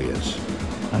populated areas.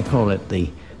 I call it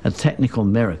a technical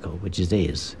miracle, which it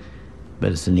is,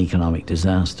 but it's an economic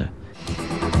disaster.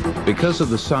 Because of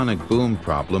the sonic boom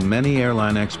problem, many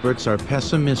airline experts are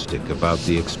pessimistic about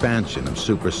the expansion of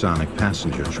supersonic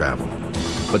passenger travel.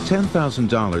 But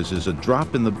 $10,000 is a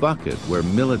drop in the bucket where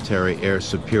military air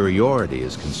superiority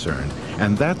is concerned,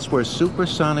 and that's where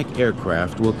supersonic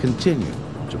aircraft will continue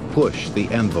to push the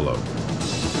envelope.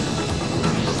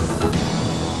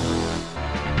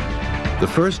 The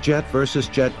first jet versus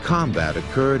jet combat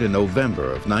occurred in November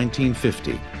of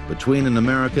 1950 between an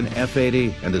American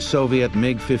F-80 and a Soviet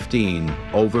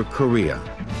MiG-15 over Korea.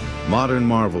 Modern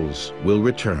marvels will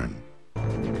return.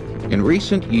 In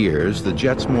recent years, the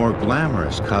jet's more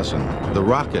glamorous cousin, the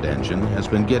rocket engine, has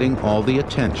been getting all the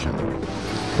attention.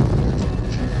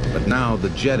 But now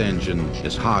the jet engine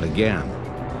is hot again.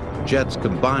 Jets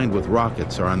combined with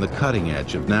rockets are on the cutting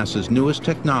edge of NASA's newest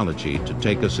technology to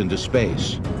take us into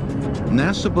space.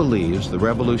 NASA believes the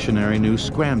revolutionary new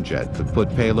scramjet could put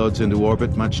payloads into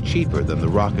orbit much cheaper than the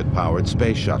rocket-powered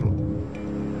space shuttle.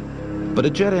 But a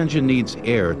jet engine needs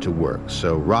air to work,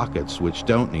 so rockets which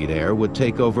don't need air would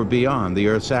take over beyond the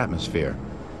Earth's atmosphere.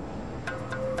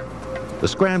 The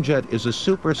scramjet is a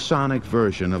supersonic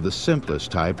version of the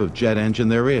simplest type of jet engine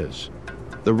there is,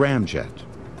 the ramjet.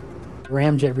 The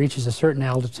ramjet reaches a certain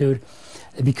altitude,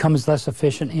 it becomes less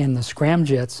efficient, and the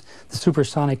scramjets, the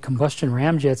supersonic combustion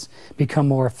ramjets, become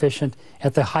more efficient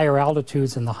at the higher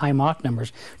altitudes and the high Mach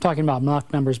numbers. We're talking about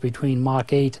Mach numbers between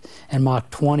Mach 8 and Mach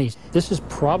 20. This is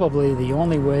probably the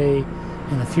only way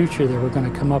in the future that we're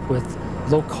going to come up with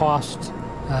low-cost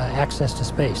access to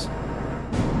space.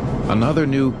 Another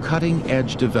new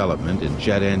cutting-edge development in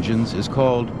jet engines is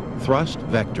called thrust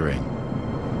vectoring.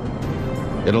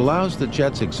 It allows the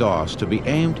jet's exhaust to be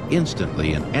aimed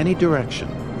instantly in any direction,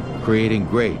 creating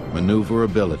great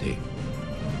maneuverability.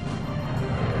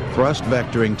 Thrust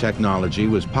vectoring technology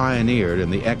was pioneered in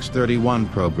the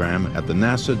X-31 program at the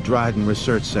NASA Dryden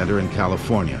Research Center in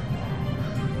California.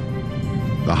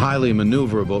 The highly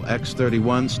maneuverable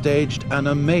X-31 staged an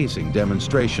amazing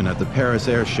demonstration at the Paris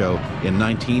Air Show in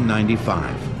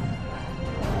 1995.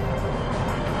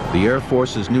 The Air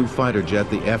Force's new fighter jet,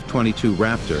 the F-22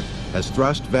 Raptor, has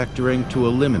thrust vectoring to a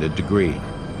limited degree.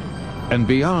 And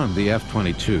beyond the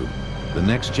F-22, the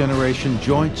next generation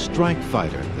joint strike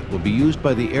fighter that will be used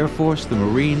by the Air Force, the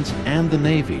Marines, and the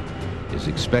Navy is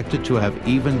expected to have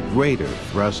even greater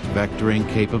thrust vectoring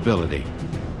capability.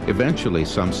 Eventually,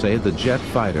 some say the jet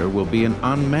fighter will be an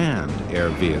unmanned air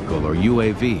vehicle, or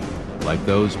UAV, like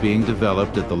those being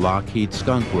developed at the Lockheed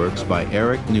Skunk Works by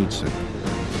Eric Knudsen.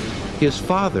 His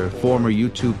father, former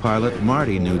U-2 pilot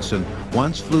Marty Knudsen,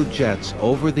 once flew jets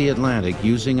over the Atlantic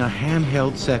using a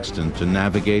handheld sextant to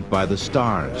navigate by the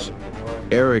stars.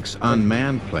 Eric's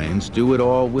unmanned planes do it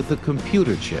all with a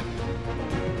computer chip.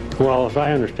 Well, if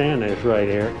I understand this right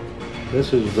here,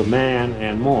 this is the man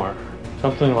and more.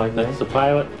 Something like that's the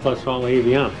pilot plus all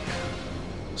avionics.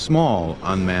 Small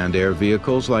unmanned air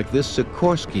vehicles like this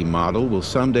Sikorsky model will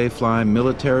someday fly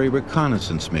military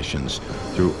reconnaissance missions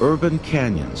through urban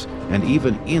canyons and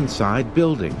even inside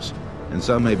buildings, and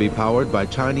some may be powered by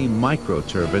tiny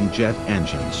microturbine jet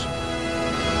engines.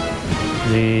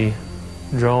 The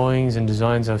drawings and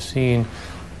designs I've seen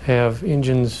have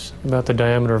engines about the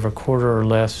diameter of a quarter or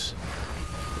less.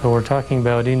 But we're talking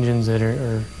about engines that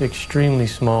are extremely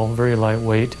small, very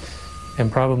lightweight,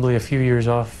 and probably a few years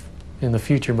off in the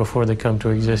future before they come to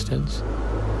existence.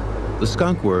 The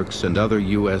Skunk Works and other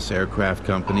U.S. aircraft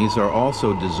companies are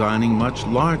also designing much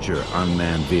larger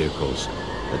unmanned vehicles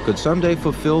that could someday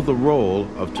fulfill the role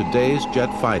of today's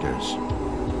jet fighters.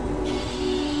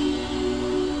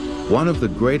 One of the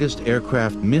greatest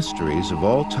aircraft mysteries of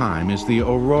all time is the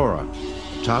Aurora,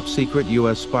 a top-secret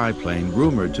U.S. spy plane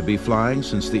rumored to be flying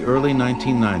since the early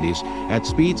 1990s at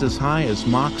speeds as high as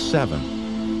Mach 7.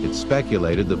 It's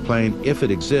speculated the plane, if it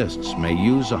exists, may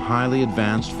use a highly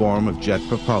advanced form of jet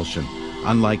propulsion,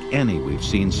 unlike any we've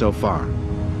seen so far.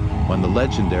 When the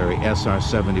legendary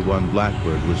SR-71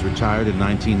 Blackbird was retired in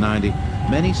 1990,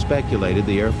 many speculated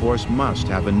the Air Force must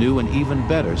have a new and even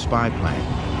better spy plane.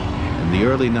 In the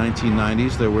early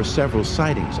 1990s, there were several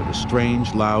sightings of a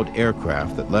strange, loud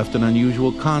aircraft that left an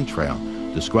unusual contrail,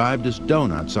 described as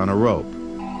donuts on a rope.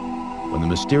 When the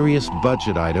mysterious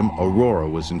budget item Aurora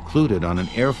was included on an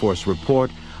Air Force report,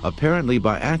 apparently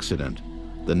by accident,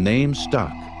 the name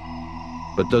stuck.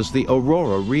 But does the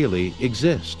Aurora really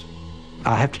exist?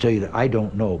 I have to tell you that I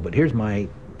don't know, but here's my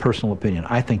personal opinion.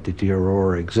 I think that the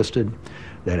Aurora existed,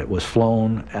 that it was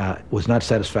flown, was not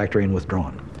satisfactory and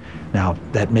withdrawn. Now,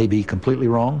 that may be completely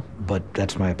wrong, but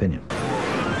that's my opinion.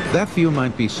 That view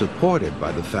might be supported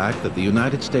by the fact that the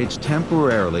United States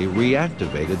temporarily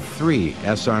reactivated 3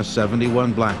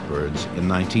 SR-71 Blackbirds in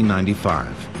 1995.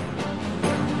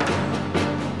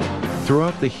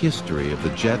 Throughout the history of the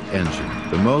jet engine,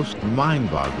 the most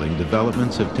mind-boggling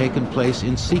developments have taken place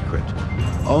in secret,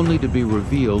 only to be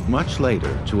revealed much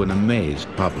later to an amazed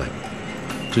public.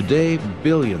 Today,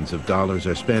 billions of dollars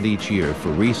are spent each year for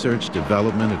research,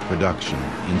 development, and production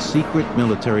in secret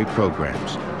military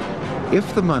programs.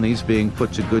 If the money's being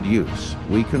put to good use,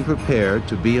 we can prepare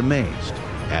to be amazed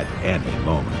at any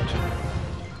moment.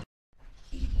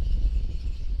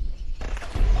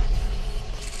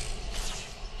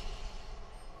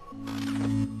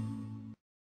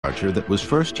 That was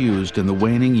first used in the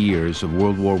waning years of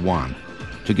World War I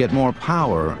to get more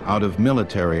power out of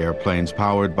military airplanes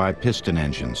powered by piston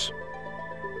engines.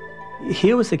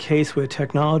 Here was a case where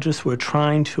technologists were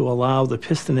trying to allow the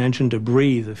piston engine to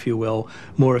breathe, if you will,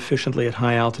 more efficiently at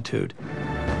high altitude.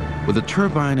 With a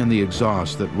turbine in the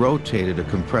exhaust that rotated a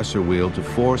compressor wheel to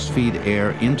force feed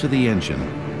air into the engine,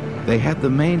 they had the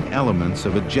main elements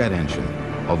of a jet engine,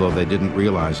 although they didn't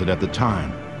realize it at the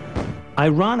time.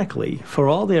 Ironically, for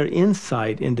all their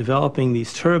insight in developing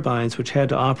these turbines, which had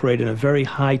to operate in a very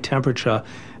high temperature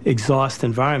exhaust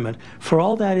environment, for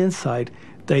all that insight,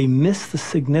 they missed the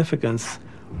significance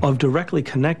of directly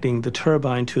connecting the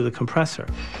turbine to the compressor.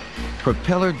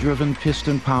 Propeller-driven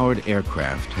piston-powered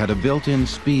aircraft had a built-in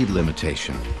speed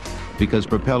limitation because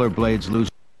propeller blades lose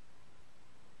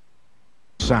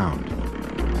sound.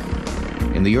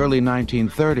 In the early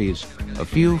 1930s, a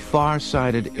few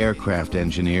far-sighted aircraft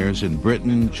engineers in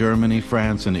Britain, Germany,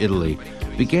 France, and Italy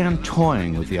began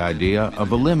toying with the idea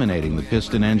of eliminating the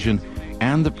piston engine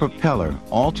and the propeller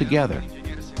altogether.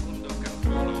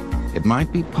 It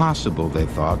might be possible, they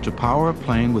thought, to power a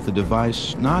plane with a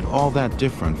device not all that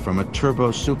different from a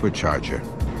turbo supercharger,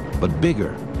 but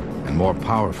bigger and more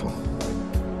powerful.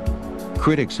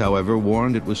 Critics, however,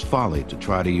 warned it was folly to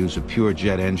try to use a pure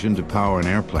jet engine to power an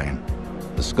airplane.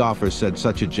 The scoffers said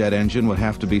such a jet engine would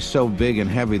have to be so big and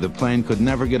heavy the plane could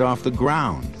never get off the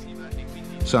ground.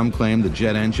 Some claimed the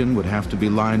jet engine would have to be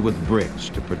lined with bricks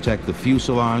to protect the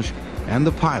fuselage and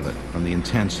the pilot from the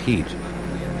intense heat.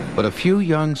 But a few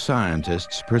young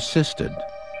scientists persisted.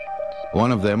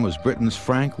 One of them was Britain's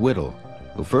Frank Whittle,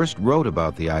 who first wrote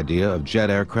about the idea of jet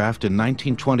aircraft in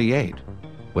 1928,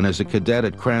 when as a cadet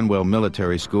at Cranwell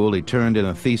Military School he turned in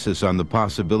a thesis on the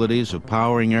possibilities of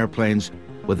powering airplanes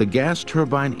with a gas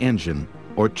turbine engine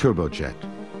or turbojet.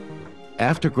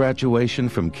 After graduation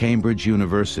from Cambridge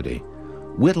University,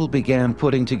 Whittle began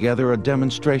putting together a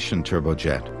demonstration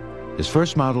turbojet. His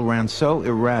first model ran so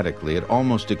erratically it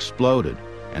almost exploded,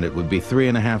 and it would be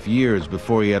 3.5 years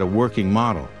before he had a working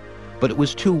model. But it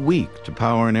was too weak to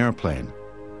power an airplane.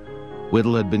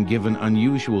 Whittle had been given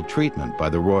unusual treatment by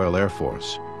the Royal Air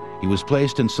Force. He was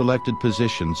placed in selected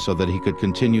positions so that he could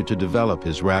continue to develop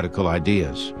his radical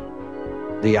ideas.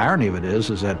 The irony of it is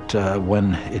that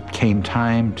when it came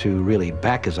time to really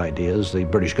back his ideas, the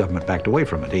British government backed away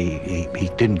from it. He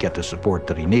didn't get the support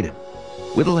that he needed.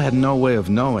 Whittle had no way of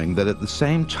knowing that at the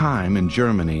same time in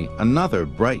Germany, another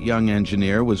bright young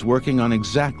engineer was working on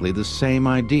exactly the same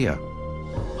idea.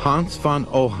 Hans von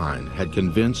Ohain had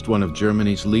convinced one of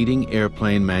Germany's leading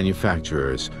airplane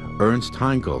manufacturers, Ernst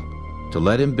Heinkel, to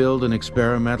let him build an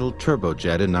experimental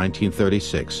turbojet in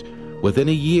 1936. Within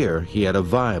a year, he had a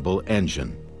viable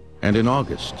engine. And in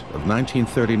August of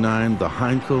 1939, the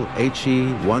Heinkel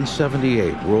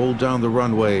HE-178 rolled down the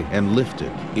runway and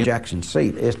lifted. Ejection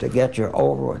seat is to get you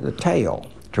over the tail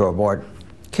to avoid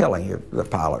killing the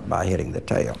pilot by hitting the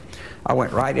tail. I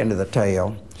went right into the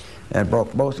tail and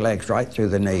broke both legs right through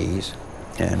the knees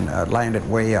and landed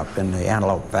way up in the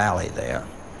Antelope Valley there.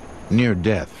 Near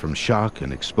death from shock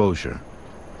and exposure.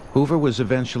 Hoover was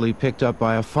eventually picked up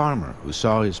by a farmer who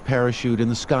saw his parachute in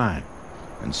the sky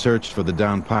and searched for the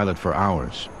downed pilot for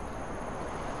hours.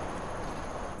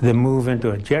 The move into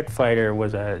a jet fighter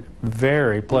was a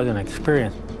very pleasant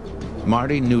experience.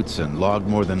 Marty Knudsen logged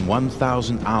more than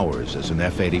 1,000 hours as an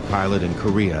F-80 pilot in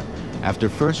Korea after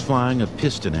first flying a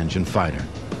piston engine fighter.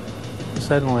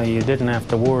 Suddenly you didn't have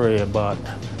to worry about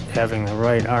having the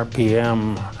right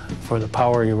RPM for the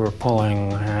power you were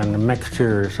pulling and the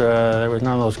mixtures. There was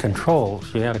none of those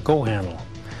controls. You had a go handle.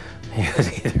 It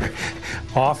was either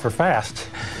off or fast.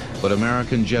 But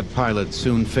American jet pilots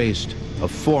soon faced a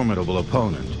formidable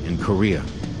opponent in Korea.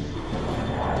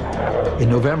 In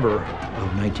November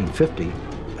of 1950,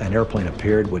 an airplane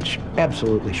appeared which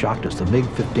absolutely shocked us, the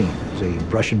MiG-15. It was a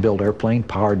Russian-built airplane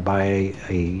powered by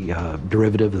a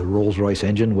derivative of the Rolls-Royce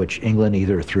engine, which England,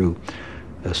 either through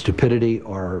stupidity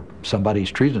or somebody's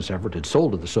treasonous effort, had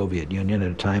sold to the Soviet Union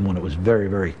at a time when it was very,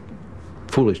 very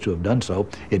foolish to have done so.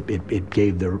 It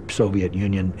gave the Soviet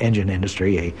Union engine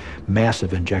industry a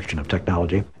massive injection of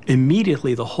technology.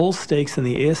 Immediately, the whole stakes in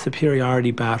the air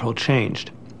superiority battle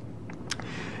changed.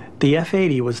 The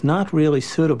F-80 was not really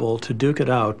suitable to duke it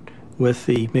out with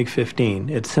the MiG-15.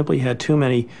 It simply had too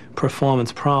many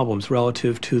performance problems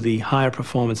relative to the higher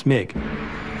performance MiG.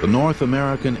 The North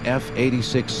American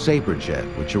F-86 Saberjet,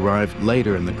 which arrived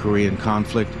later in the Korean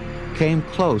conflict, came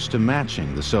close to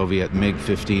matching the Soviet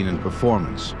MiG-15 in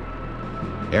performance.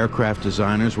 Aircraft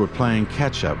designers were playing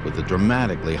catch-up with the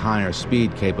dramatically higher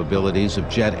speed capabilities of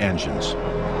jet engines.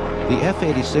 The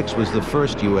F-86 was the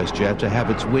first U.S. jet to have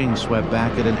its wings swept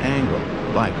back at an angle,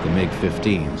 like the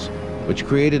MiG-15s, which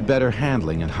created better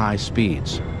handling at high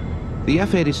speeds. The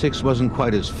F-86 wasn't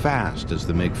quite as fast as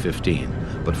the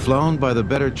MiG-15, but flown by the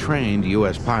better-trained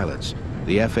U.S. pilots,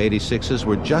 the F-86s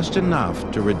were just enough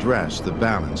to redress the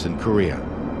balance in Korea.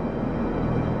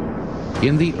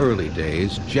 In the early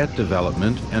days, jet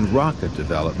development and rocket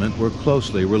development were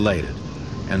closely related,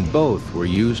 and both were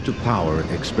used to power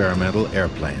experimental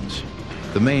airplanes.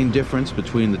 The main difference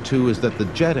between the two is that the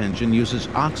jet engine uses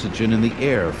oxygen in the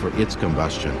air for its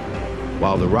combustion,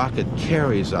 while the rocket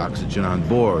carries oxygen on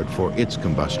board for its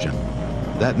combustion.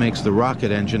 That makes the rocket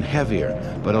engine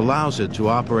heavier, but allows it to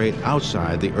operate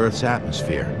outside the Earth's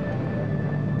atmosphere.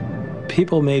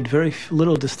 People made very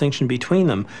little distinction between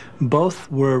them.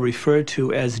 Both were referred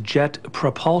to as jet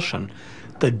propulsion.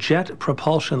 The Jet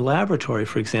Propulsion Laboratory,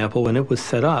 for example, when it was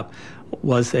set up,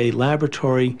 was a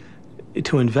laboratory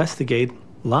to investigate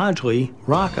largely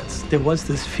rockets. There was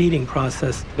this feeding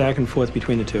process back and forth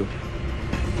between the two.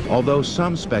 Although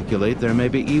some speculate there may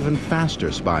be even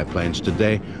faster spy planes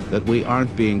today that we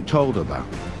aren't being told about.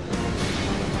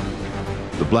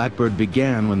 The Blackbird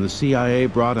began when the CIA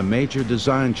brought a major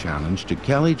design challenge to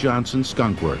Kelly Johnson's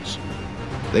Skunk Works.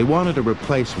 They wanted a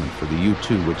replacement for the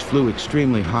U-2, which flew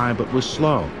extremely high but was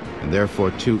slow and therefore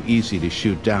too easy to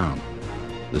shoot down.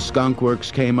 The Skunk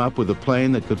Works came up with a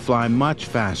plane that could fly much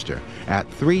faster,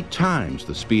 at 3 times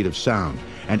the speed of sound,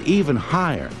 and even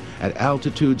higher at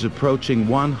altitudes approaching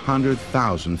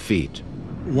 100,000 feet.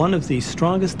 One of the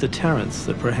strongest deterrents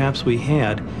that perhaps we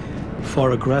had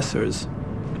for aggressors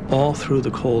all through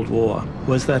the Cold War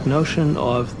was that notion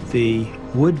of the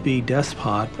would-be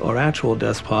despot or actual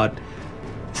despot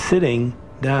sitting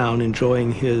down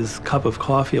enjoying his cup of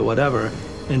coffee or whatever,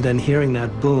 and then hearing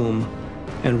that boom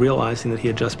and realizing that he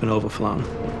had just been overflown.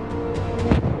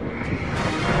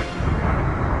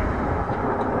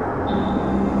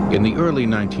 In the early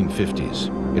 1950s,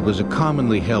 it was a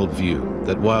commonly held view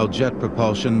that while jet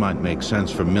propulsion might make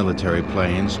sense for military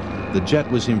planes, the jet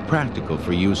was impractical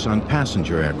for use on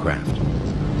passenger aircraft.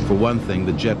 For one thing,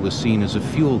 the jet was seen as a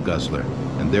fuel guzzler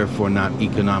and therefore not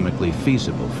economically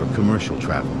feasible for commercial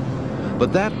travel.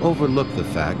 But that overlooked the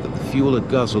fact that the fuel it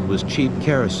guzzled was cheap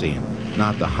kerosene,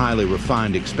 not the highly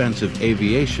refined, expensive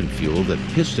aviation fuel that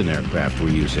piston aircraft were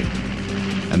using.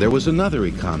 And there was another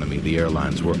economy the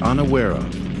airlines were unaware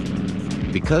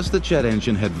of. Because the jet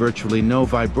engine had virtually no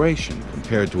vibration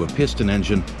compared to a piston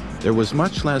engine, there was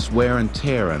much less wear and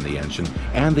tear on the engine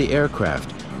and the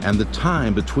aircraft, and the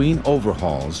time between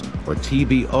overhauls, or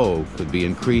TBO, could be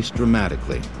increased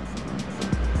dramatically.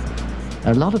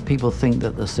 A lot of people think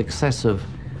that the success of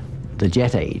the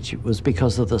jet age was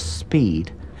because of the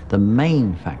speed. The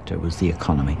main factor was the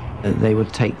economy. They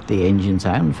would take the engines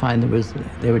out and find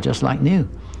they were just like new.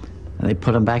 And they'd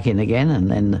put them back in again, and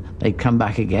then they'd come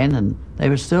back again, and they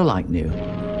were still like new.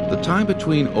 The time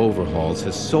between overhauls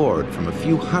has soared from a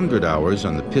few hundred hours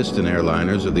on the piston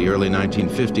airliners of the early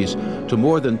 1950s to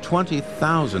more than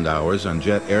 20,000 hours on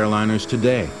jet airliners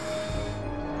today.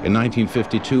 In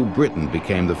 1952, Britain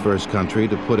became the first country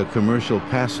to put a commercial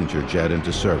passenger jet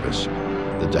into service.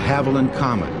 The de Havilland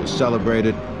Comet was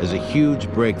celebrated as a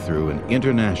huge breakthrough in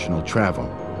international travel.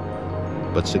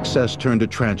 But success turned to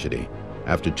tragedy.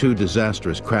 After 2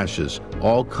 disastrous crashes,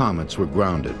 all comets were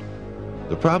grounded.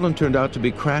 The problem turned out to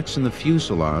be cracks in the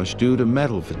fuselage due to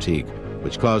metal fatigue,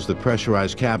 which caused the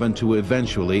pressurized cabin to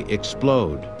eventually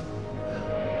explode.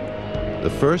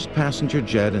 The first passenger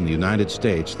jet in the United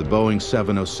States, the Boeing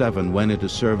 707, went into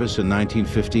service in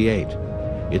 1958.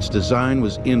 Its design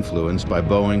was influenced by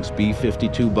Boeing's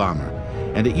B-52 bomber,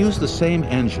 and it used the same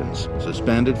engines,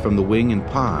 suspended from the wing in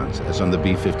pods, as on the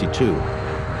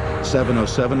B-52.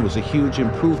 707 was a huge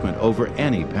improvement over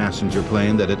any passenger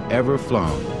plane that had ever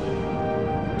flown.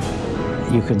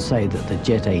 You can say that the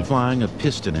jet age... Flying a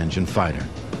piston engine fighter.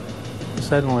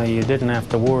 Suddenly you didn't have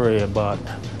to worry about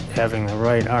having the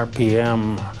right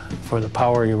RPM for the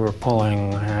power you were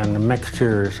pulling and the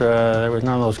mixtures. There was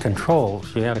none of those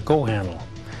controls. You had a go handle.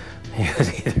 It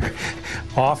was either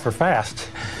off or fast.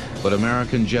 But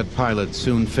American jet pilots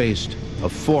soon faced a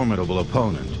formidable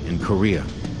opponent in Korea.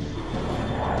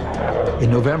 In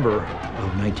November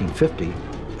of 1950,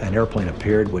 an airplane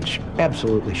appeared which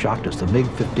absolutely shocked us, the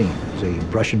MiG-15. It's a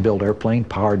Russian-built airplane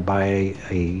powered by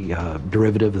a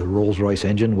derivative of the Rolls-Royce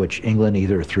engine, which England,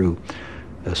 either through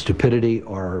stupidity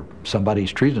or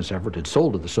somebody's treasonous effort, had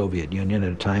sold to the Soviet Union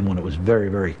at a time when it was very,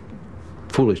 very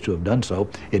foolish to have done so.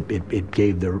 It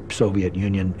gave the Soviet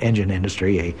Union engine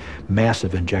industry a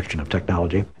massive injection of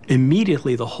technology.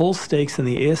 Immediately, the whole stakes in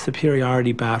the air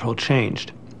superiority battle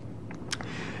changed.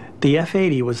 The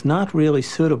F-80 was not really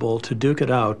suitable to duke it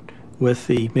out with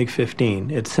the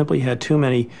MiG-15. It simply had too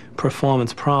many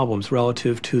performance problems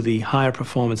relative to the higher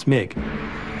performance MiG.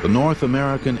 The North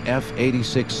American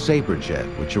F-86 Sabre-jet,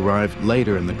 which arrived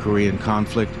later in the Korean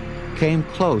conflict, came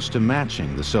close to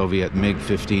matching the Soviet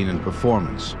MiG-15 in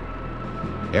performance.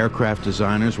 Aircraft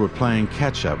designers were playing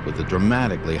catch-up with the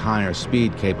dramatically higher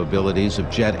speed capabilities of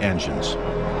jet engines.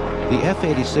 The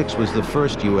F-86 was the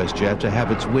first U.S. jet to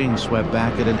have its wings swept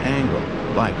back at an angle,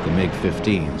 like the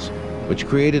MiG-15s, which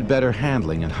created better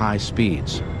handling at high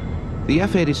speeds. The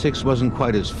F-86 wasn't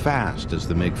quite as fast as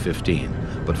the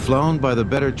MiG-15, but flown by the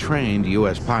better-trained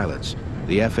U.S. pilots,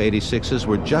 the F-86s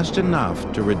were just enough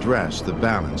to redress the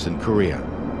balance in Korea.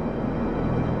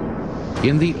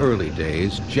 In the early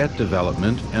days, jet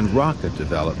development and rocket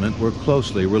development were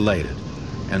closely related,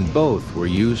 and both were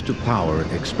used to power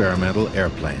experimental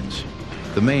airplanes.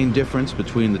 The main difference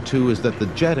between the two is that the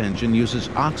jet engine uses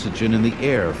oxygen in the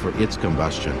air for its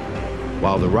combustion,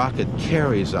 while the rocket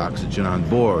carries oxygen on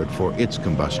board for its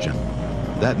combustion.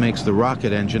 That makes the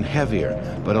rocket engine heavier,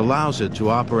 but allows it to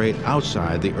operate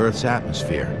outside the Earth's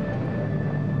atmosphere.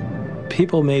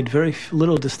 People made very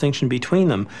little distinction between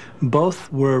them.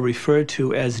 Both were referred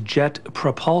to as jet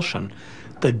propulsion.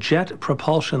 The Jet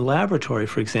Propulsion Laboratory,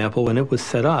 for example, when it was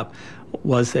set up,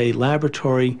 was a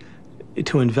laboratory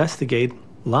to investigate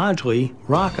largely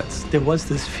rockets. There was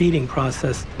this feeding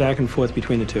process back and forth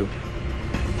between the two.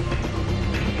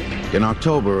 In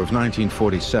October of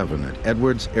 1947 at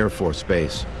Edwards Air Force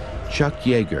Base, Chuck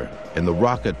Yeager and the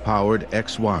rocket-powered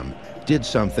X-1 did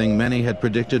something many had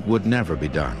predicted would never be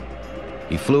done.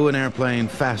 He flew an airplane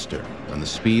faster than the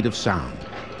speed of sound.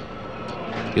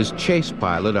 His chase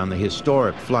pilot on the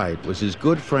historic flight was his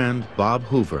good friend, Bob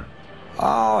Hoover.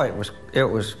 Oh, it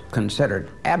was considered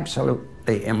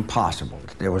absolutely impossible.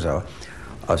 There was a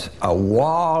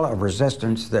wall of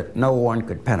resistance that no one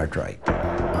could penetrate.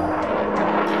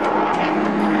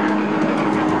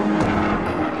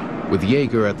 With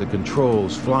Yeager at the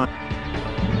controls flying,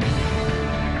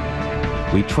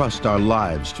 we trust our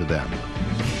lives to them.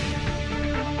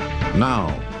 Now,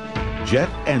 jet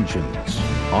engines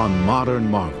on Modern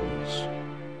Marvels.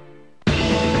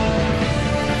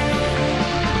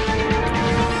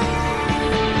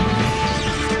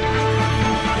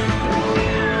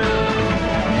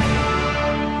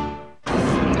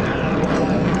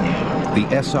 The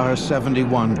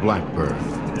SR-71 Blackbird,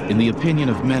 in the opinion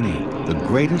of many, the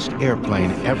greatest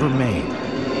airplane ever made.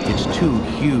 Its two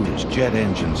huge jet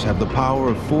engines have the power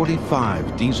of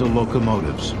 45 diesel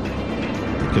locomotives.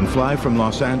 It can fly from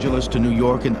Los Angeles to New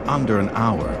York in under an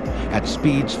hour, at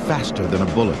speeds faster than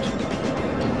a bullet.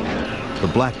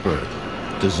 The Blackbird,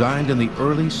 designed in the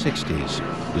early 60s,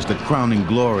 is the crowning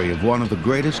glory of one of the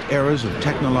greatest eras of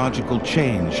technological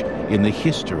change in the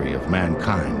history of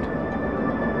mankind.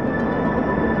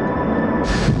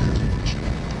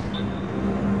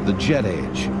 The jet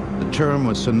age. The term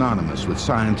was synonymous with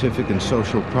scientific and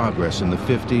social progress in the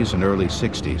 50s and early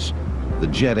 60s. The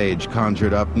jet age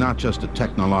conjured up not just a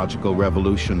technological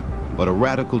revolution, but a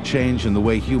radical change in the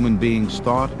way human beings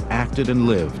thought, acted, and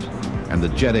lived. And the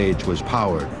jet age was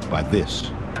powered by this.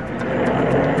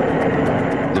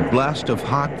 The blast of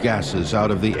hot gases out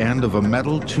of the end of a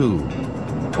metal tube,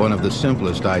 one of the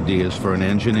simplest ideas for an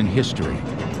engine in history.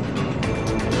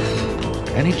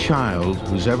 Any child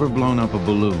who's ever blown up a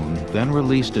balloon, then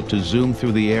released it to zoom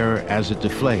through the air as it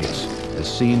deflates, has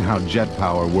seen how jet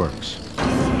power works.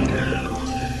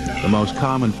 The most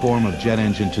common form of jet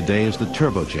engine today is the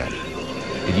turbojet.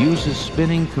 It uses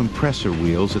spinning compressor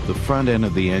wheels at the front end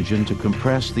of the engine to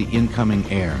compress the incoming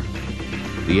air.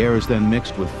 The air is then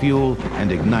mixed with fuel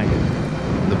and ignited.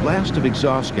 The blast of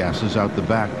exhaust gases out the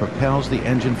back propels the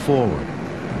engine forward,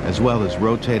 as well as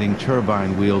rotating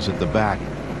turbine wheels at the back,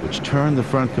 which turn the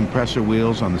front compressor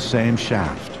wheels on the same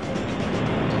shaft.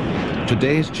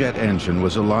 Today's jet engine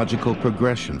was a logical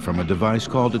progression from a device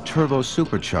called a turbo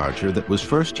supercharger that was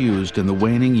first used in the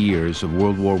waning years of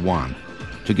World War I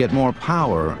to get more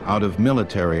power out of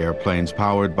military airplanes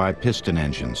powered by piston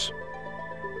engines.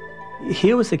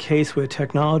 Here was a case where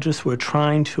technologists were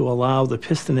trying to allow the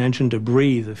piston engine to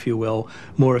breathe, if you will,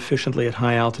 more efficiently at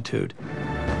high altitude.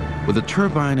 With a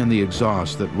turbine in the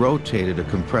exhaust that rotated a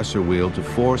compressor wheel to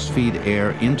force feed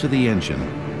air into the engine,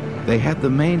 they had the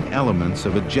main elements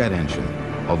of a jet engine,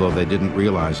 although they didn't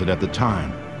realize it at the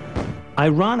time.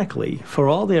 Ironically, for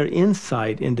all their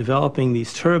insight in developing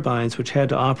these turbines, which had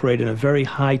to operate in a very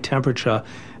high temperature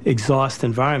exhaust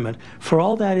environment, for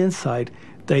all that insight,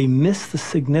 they missed the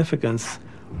significance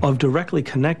of directly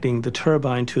connecting the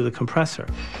turbine to the compressor.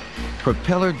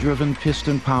 Propeller-driven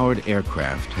piston-powered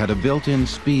aircraft had a built-in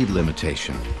speed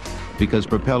limitation because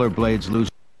propeller blades lose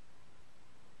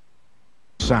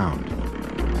sound.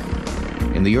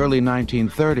 In the early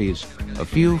 1930s, a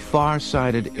few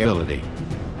far-sighted ability.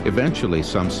 Eventually,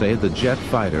 some say the jet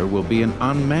fighter will be an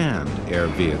unmanned air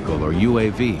vehicle, or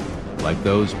UAV, like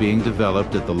those being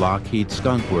developed at the Lockheed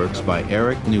Skunk Works by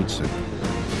Eric Knudsen.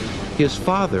 His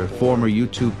father, former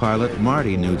U-2 pilot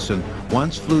Marty Knudsen,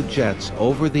 once flew jets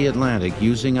over the Atlantic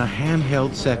using a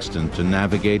handheld sextant to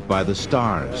navigate by the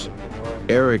stars.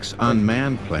 Eric's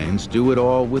unmanned planes do it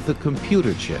all with a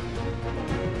computer chip.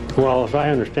 Well, if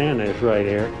I understand this right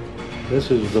here,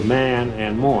 this is the man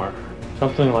and more.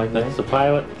 Something like that. That's the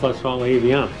pilot plus all the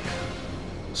avionics.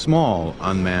 Small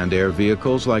unmanned air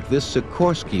vehicles like this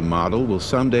Sikorsky model will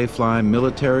someday fly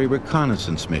military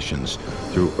reconnaissance missions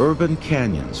through urban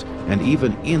canyons and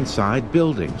even inside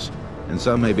buildings, and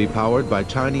some may be powered by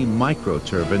tiny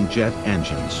micro-turbine jet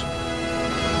engines.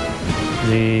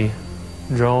 The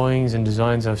drawings and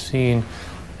designs I've seen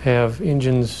have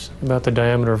engines about the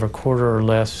diameter of a quarter or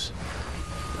less.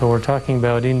 So we're talking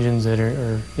about engines that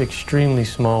are extremely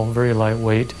small, very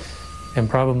lightweight, and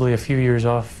probably a few years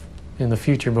off in the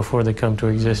future before they come to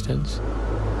existence.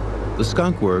 The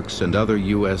Skunk Works and other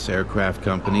U.S. aircraft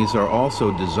companies are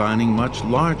also designing much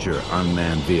larger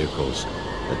unmanned vehicles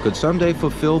that could someday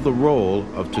fulfill the role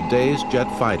of today's jet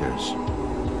fighters.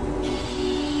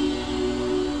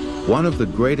 One of the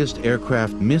greatest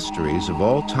aircraft mysteries of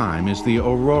all time is the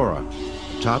Aurora,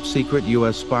 a top-secret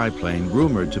U.S. spy plane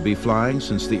rumored to be flying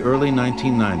since the early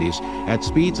 1990s at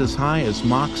speeds as high as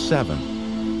Mach 7.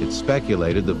 It's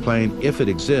speculated the plane, if it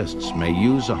exists, may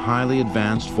use a highly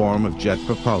advanced form of jet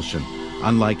propulsion,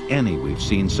 unlike any we've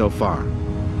seen so far.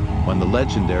 When the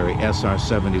legendary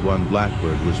SR-71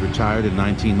 Blackbird was retired in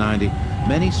 1990,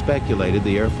 many speculated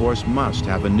the Air Force must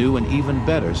have a new and even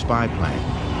better spy plane.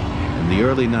 In the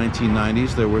early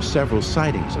 1990s, there were several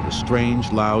sightings of a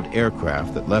strange, loud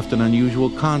aircraft that left an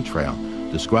unusual contrail,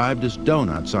 described as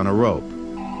donuts on a rope.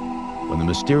 When the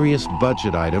mysterious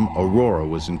budget item Aurora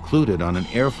was included on an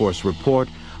Air Force report,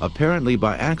 apparently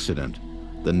by accident,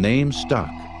 the name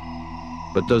stuck.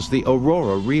 But does the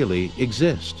Aurora really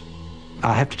exist?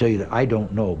 I have to tell you that I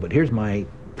don't know, but here's my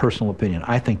personal opinion.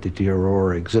 I think that the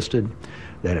Aurora existed,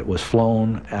 that it was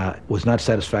flown, was not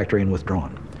satisfactory and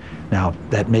withdrawn. Now,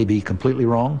 that may be completely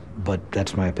wrong, but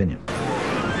that's my opinion.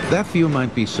 That view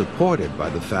might be supported by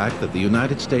the fact that the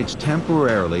United States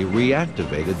temporarily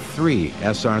reactivated 3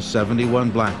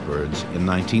 SR-71 Blackbirds in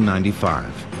 1995.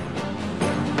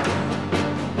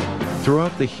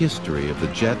 Throughout the history of the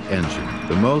jet engine,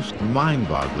 the most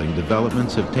mind-boggling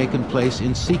developments have taken place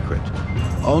in secret,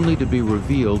 only to be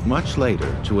revealed much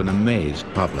later to an amazed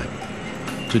public.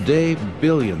 Today,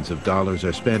 billions of dollars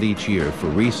are spent each year for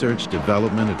research,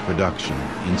 development, and production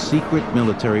in secret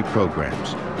military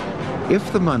programs.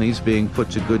 If the money's being put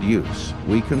to good use,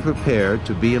 we can prepare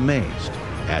to be amazed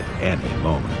at any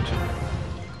moment.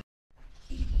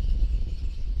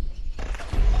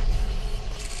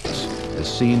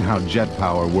 Has seen how jet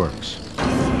power works.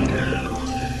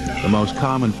 The most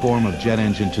common form of jet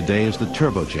engine today is the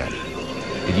turbojet.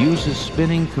 It uses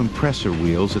spinning compressor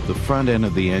wheels at the front end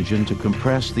of the engine to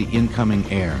compress the incoming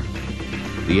air.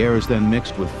 The air is then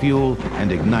mixed with fuel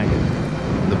and ignited.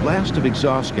 The blast of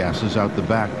exhaust gases out the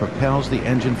back propels the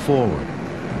engine forward,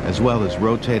 as well as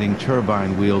rotating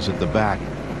turbine wheels at the back,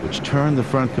 which turn the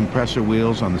front compressor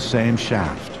wheels on the same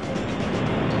shaft.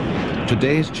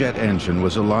 Today's jet engine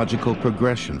was a logical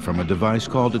progression from a device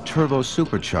called a turbo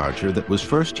supercharger that was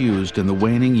first used in the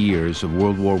waning years of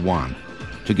World War I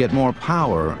to get more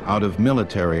power out of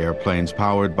military airplanes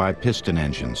powered by piston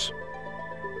engines.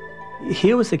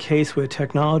 Here was a case where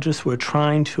technologists were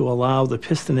trying to allow the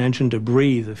piston engine to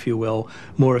breathe, if you will,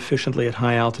 more efficiently at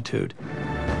high altitude.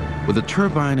 With a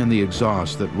turbine in the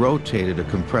exhaust that rotated a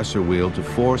compressor wheel to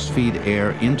force feed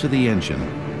air into the engine,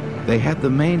 they had the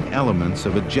main elements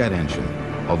of a jet engine,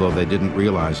 although they didn't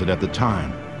realize it at the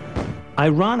time.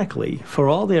 Ironically, for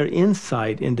all their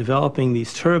insight in developing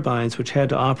these turbines, which had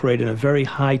to operate in a very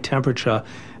high temperature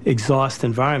exhaust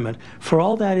environment, for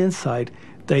all that insight,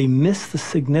 they missed the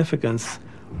significance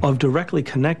of directly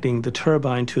connecting the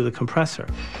turbine to the compressor.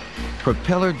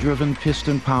 Propeller-driven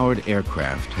piston-powered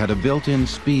aircraft had a built-in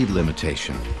speed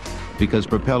limitation because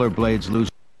propeller blades lose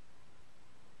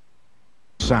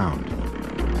sound.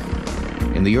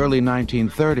 In the early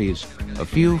 1930s, a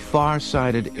few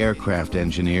far-sighted aircraft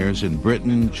engineers in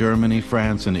Britain, Germany,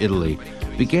 France, and Italy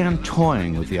began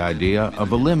toying with the idea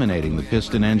of eliminating the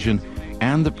piston engine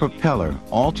and the propeller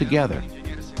altogether.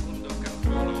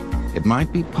 It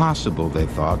might be possible, they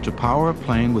thought, to power a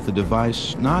plane with a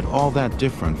device not all that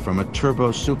different from a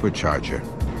turbo supercharger,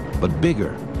 but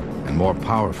bigger and more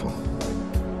powerful.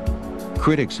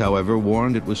 Critics, however,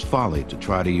 warned it was folly to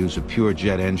try to use a pure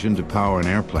jet engine to power an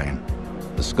airplane.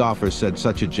 The scoffers said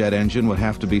such a jet engine would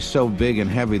have to be so big and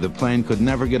heavy the plane could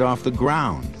never get off the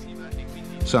ground.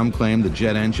 Some claimed the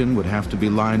jet engine would have to be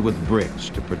lined with bricks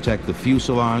to protect the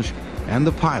fuselage and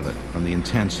the pilot from the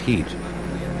intense heat.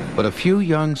 But a few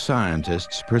young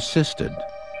scientists persisted.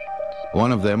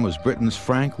 One of them was Britain's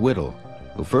Frank Whittle,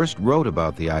 who first wrote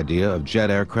about the idea of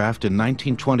jet aircraft in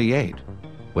 1928,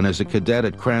 when as a cadet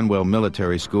at Cranwell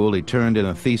Military School he turned in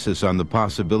a thesis on the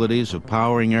possibilities of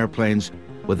powering airplanes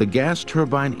with a gas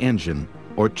turbine engine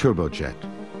or turbojet.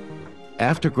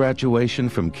 After graduation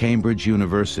from Cambridge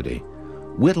University,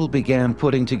 Whittle began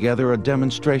putting together a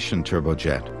demonstration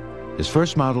turbojet. His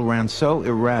first model ran so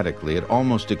erratically it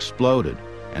almost exploded,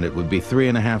 and it would be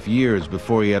 3.5 years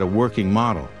before he had a working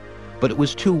model. But it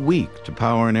was too weak to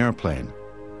power an airplane.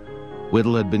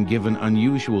 Whittle had been given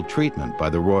unusual treatment by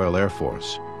the Royal Air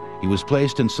Force. He was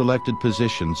placed in selected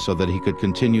positions so that he could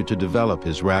continue to develop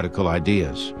his radical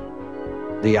ideas.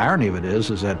 The irony of it is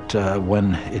that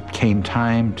when it came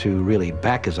time to really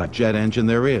back his jet engine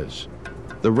there is,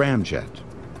 the ramjet.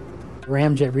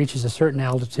 Ramjet reaches a certain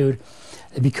altitude,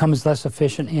 it becomes less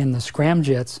efficient, and the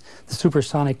scramjets, the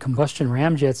supersonic combustion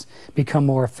ramjets, become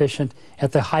more efficient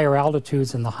at the higher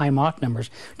altitudes and the high Mach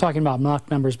numbers. We're talking about Mach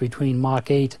numbers between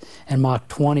Mach 8 and Mach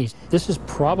 20. This is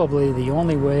probably the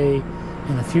only way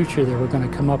in the future that we're going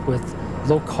to come up with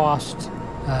low-cost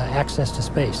access to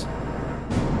space.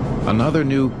 Another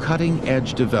new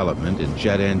cutting-edge development in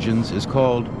jet engines is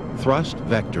called thrust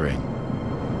vectoring.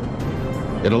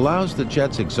 It allows the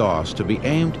jet's exhaust to be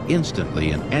aimed instantly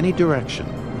in any direction,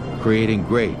 creating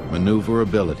great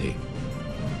maneuverability.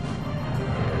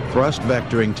 Thrust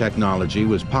vectoring technology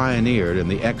was pioneered in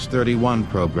the X-31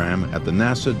 program at the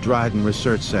NASA Dryden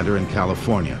Research Center in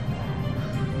California.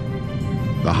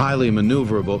 The highly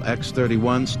maneuverable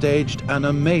X-31 staged an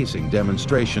amazing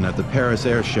demonstration at the Paris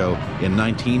Air Show in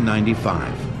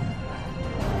 1995.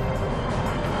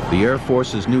 The Air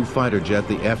Force's new fighter jet,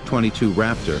 the F-22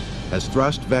 Raptor, has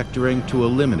thrust vectoring to a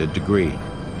limited degree.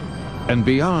 And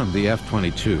beyond the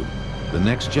F-22, the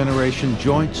next generation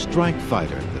joint strike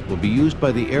fighter that will be used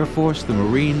by the Air Force, the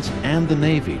Marines, and the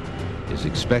Navy is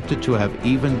expected to have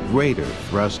even greater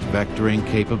thrust vectoring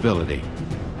capability.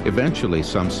 Eventually,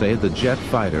 some say the jet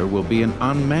fighter will be an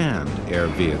unmanned air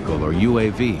vehicle, or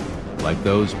UAV, like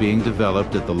those being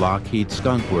developed at the Lockheed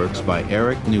Skunk Works by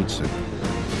Eric Knudsen.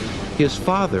 His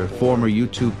father, former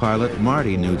U-2 pilot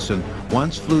Marty Knudsen,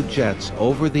 once flew jets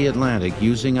over the Atlantic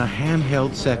using a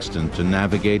handheld sextant to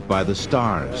navigate by the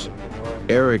stars.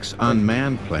 Eric's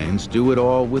unmanned planes do it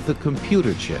all with a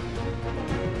computer chip.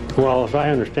 Well, if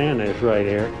I understand this right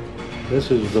here,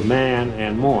 this is the man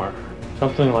and more.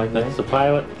 Something like that's the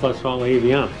pilot plus all the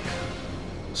avionics.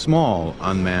 Small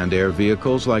unmanned air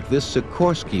vehicles like this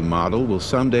Sikorsky model will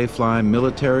someday fly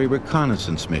military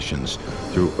reconnaissance missions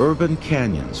through urban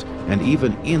canyons and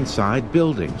even inside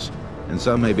buildings, and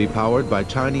some may be powered by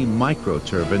tiny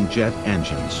micro-turbine jet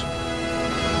engines.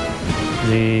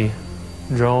 The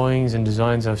drawings and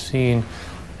designs I've seen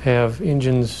have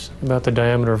engines about the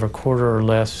diameter of a quarter or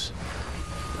less.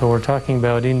 So we're talking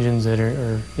about engines that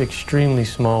are extremely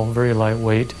small, very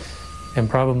lightweight, and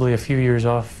probably a few years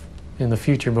off in the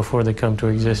future before they come to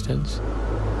existence.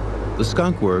 The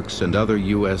Skunk Works and other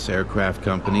U.S. aircraft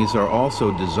companies are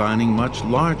also designing much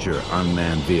larger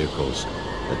unmanned vehicles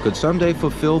that could someday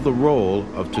fulfill the role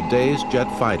of today's jet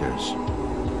fighters.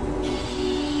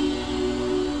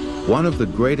 One of the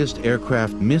greatest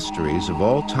aircraft mysteries of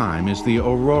all time is the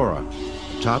Aurora,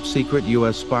 a top-secret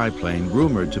U.S. spy plane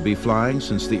rumored to be flying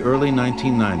since the early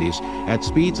 1990s at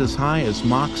speeds as high as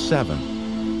Mach 7.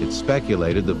 It's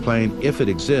speculated the plane, if it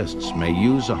exists, may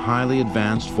use a highly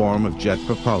advanced form of jet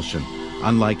propulsion,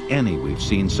 unlike any we've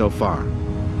seen so far.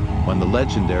 When the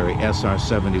legendary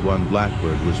SR-71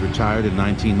 Blackbird was retired in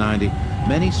 1990,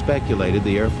 many speculated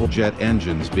the Air Force jet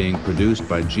engines being produced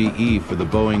by GE for the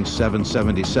Boeing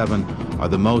 777 are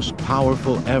the most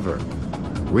powerful ever,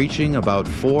 reaching about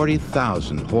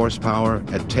 40,000 horsepower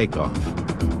at takeoff.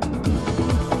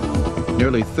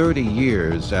 Nearly 30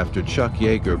 years after Chuck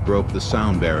Yeager broke the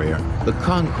sound barrier, the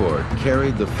Concorde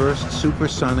carried the first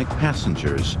supersonic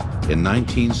passengers in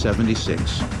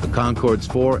 1976. The Concorde's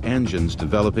 4 engines,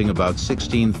 developing about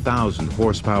 16,000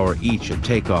 horsepower each at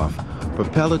takeoff,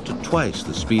 propel it to twice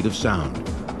the speed of sound.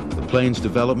 The plane's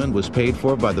development was paid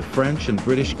for by the French and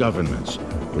British governments,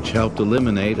 which helped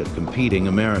eliminate a competing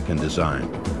American design.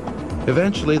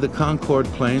 Eventually, the Concorde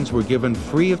planes were given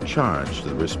free of charge to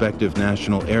the respective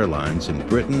national airlines in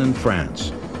Britain and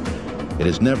France. It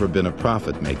has never been a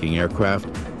profit-making aircraft,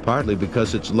 partly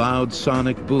because its loud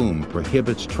sonic boom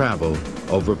prohibits travel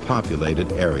over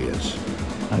populated areas.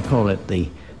 I call it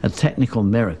a technical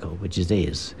miracle, which it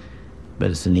is, but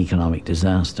it's an economic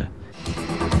disaster.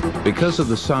 Because of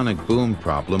the sonic boom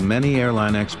problem, many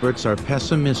airline experts are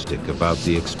pessimistic about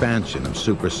the expansion of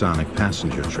supersonic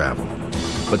passenger travel.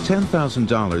 But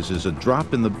 $10,000 is a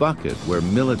drop in the bucket where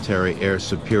military air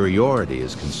superiority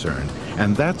is concerned,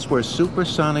 and that's where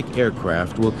supersonic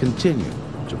aircraft will continue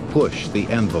to push the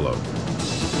envelope.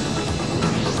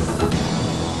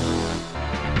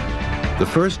 The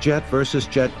first jet versus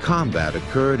jet combat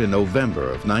occurred in November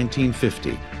of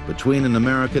 1950 between an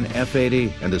American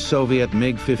F-80 and a Soviet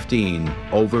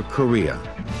MiG-15 over Korea.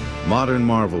 Modern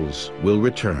marvels will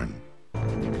return.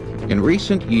 In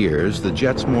recent years, the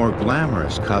jet's more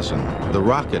glamorous cousin, the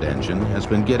rocket engine, has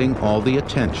been getting all the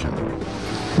attention.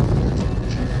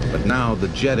 But now the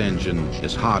jet engine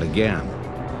is hot again.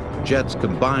 Jets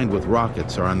combined with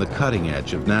rockets are on the cutting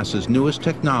edge of NASA's newest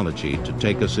technology to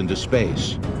take us into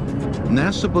space.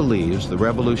 NASA believes the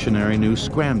revolutionary new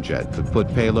scramjet could put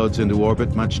payloads into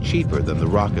orbit much cheaper than the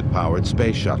rocket-powered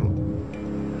space shuttle.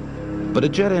 But a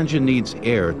jet engine needs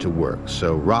air to work,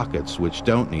 so rockets which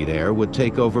don't need air would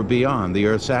take over beyond the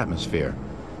Earth's atmosphere.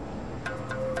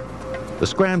 The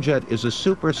scramjet is a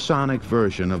supersonic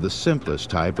version of the simplest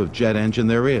type of jet engine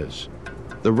there is,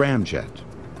 the ramjet.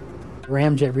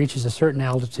 Ramjet reaches a certain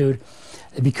altitude,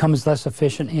 it becomes less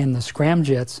efficient, and the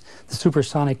scramjets, the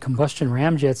supersonic combustion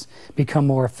ramjets, become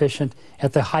more efficient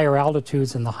at the higher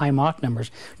altitudes and the high Mach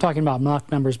numbers. We're talking about Mach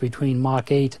numbers between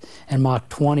Mach 8 and Mach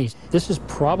 20. This is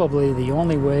probably the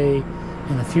only way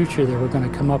in the future that we're going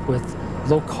to come up with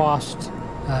low-cost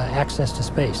access to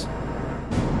space.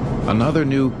 Another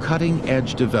new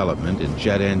cutting-edge development in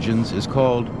jet engines is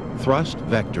called thrust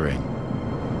vectoring.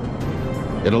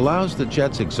 It allows the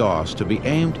jet's exhaust to be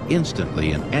aimed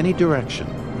instantly in any direction,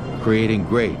 creating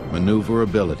great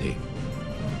maneuverability.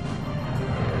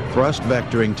 Thrust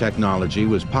vectoring technology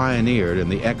was pioneered in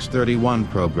the X-31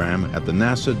 program at the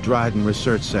NASA Dryden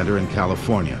Research Center in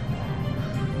California.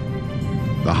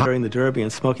 During the Derby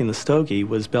and smoking the stogie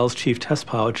was Bell's chief test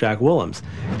pilot, Jack Willems.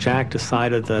 Jack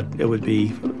decided that it would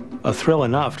be a thrill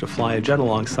enough to fly a jet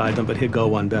alongside them, but he'd go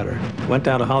one better. Went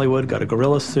down to Hollywood, got a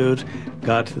gorilla suit,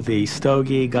 got the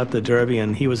stogie, got the Derby,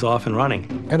 and he was off and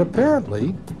running. And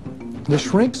apparently, the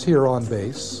shrinks here on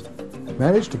base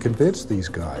managed to convince these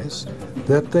guys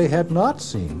that they had not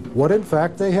seen what in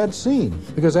fact they had seen.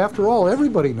 Because after all,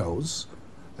 everybody knows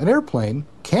an airplane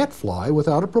can't fly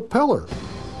without a propeller.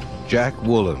 Jack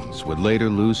Willems would later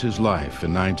lose his life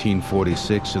in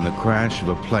 1946 in the crash of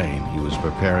a plane he was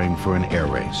preparing for an air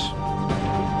race.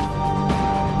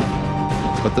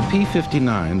 But the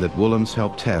P-59 that Willems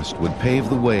helped test would pave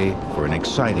the way for an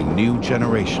exciting new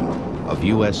generation of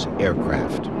U.S.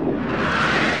 aircraft.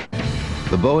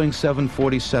 The Boeing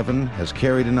 747 has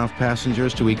carried enough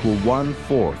passengers to equal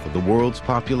 1/4 of the world's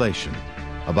population,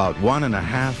 about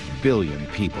 1.5 billion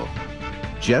people.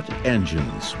 Jet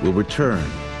engines will return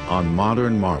on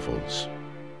Modern Marvels.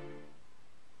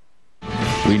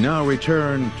 We now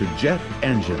return to jet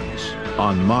engines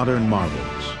on Modern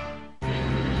Marvels.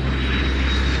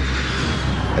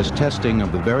 As testing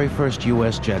of the very first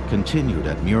U.S. jet continued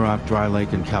at Muroc Dry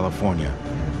Lake in California,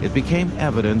 it became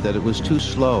evident that it was too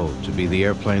slow to be the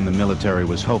airplane the military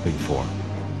was hoping for.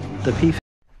 The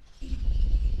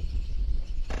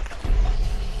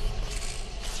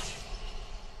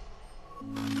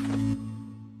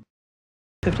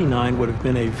P-59 would have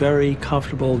been a very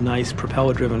comfortable, nice,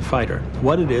 propeller-driven fighter.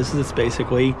 What it is it's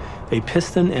basically a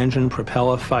piston engine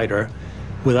propeller fighter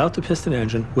without the piston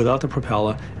engine, without the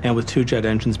propeller, and with 2 jet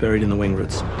engines buried in the wing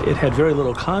roots. It had very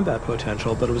little combat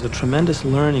potential, but it was a tremendous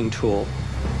learning tool.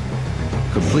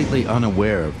 Completely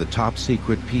unaware of the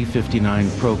top-secret P-59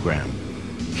 program,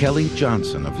 Kelly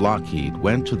Johnson of Lockheed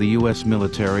went to the U.S.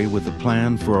 military with a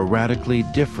plan for a radically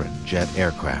different jet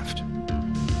aircraft.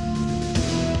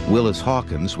 Willis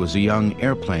Hawkins was a young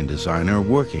airplane designer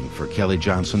working for Kelly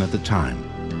Johnson at the time.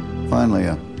 Finally,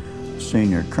 a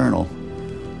senior colonel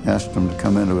asked him to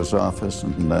come into his office,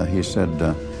 and he said,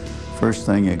 first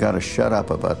thing, you got to shut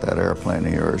up about that airplane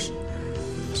of yours.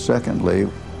 Secondly,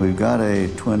 we've got a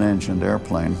twin-engined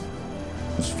airplane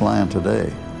that's flying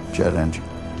today, jet engine,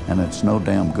 and it's no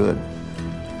damn good.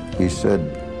 He said,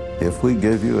 if we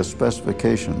give you a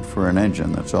specification for an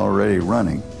engine that's already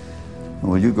running,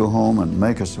 will you go home and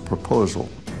make us a proposal?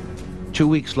 2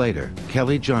 weeks later,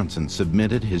 Kelly Johnson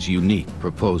submitted his unique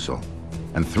proposal.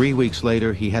 And 3 weeks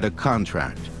later, he had a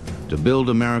contract to build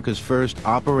America's first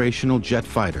operational jet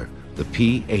fighter, the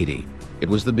P-80. It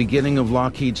was the beginning of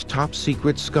Lockheed's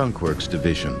top-secret Skunk Works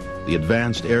division, the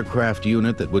advanced aircraft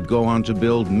unit that would go on to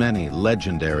build many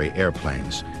legendary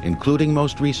airplanes, including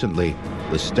most recently,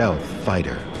 the Stealth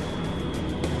Fighter.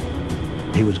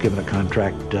 He was given a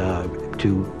contract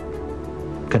to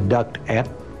conduct at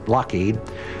Lockheed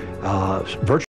virtually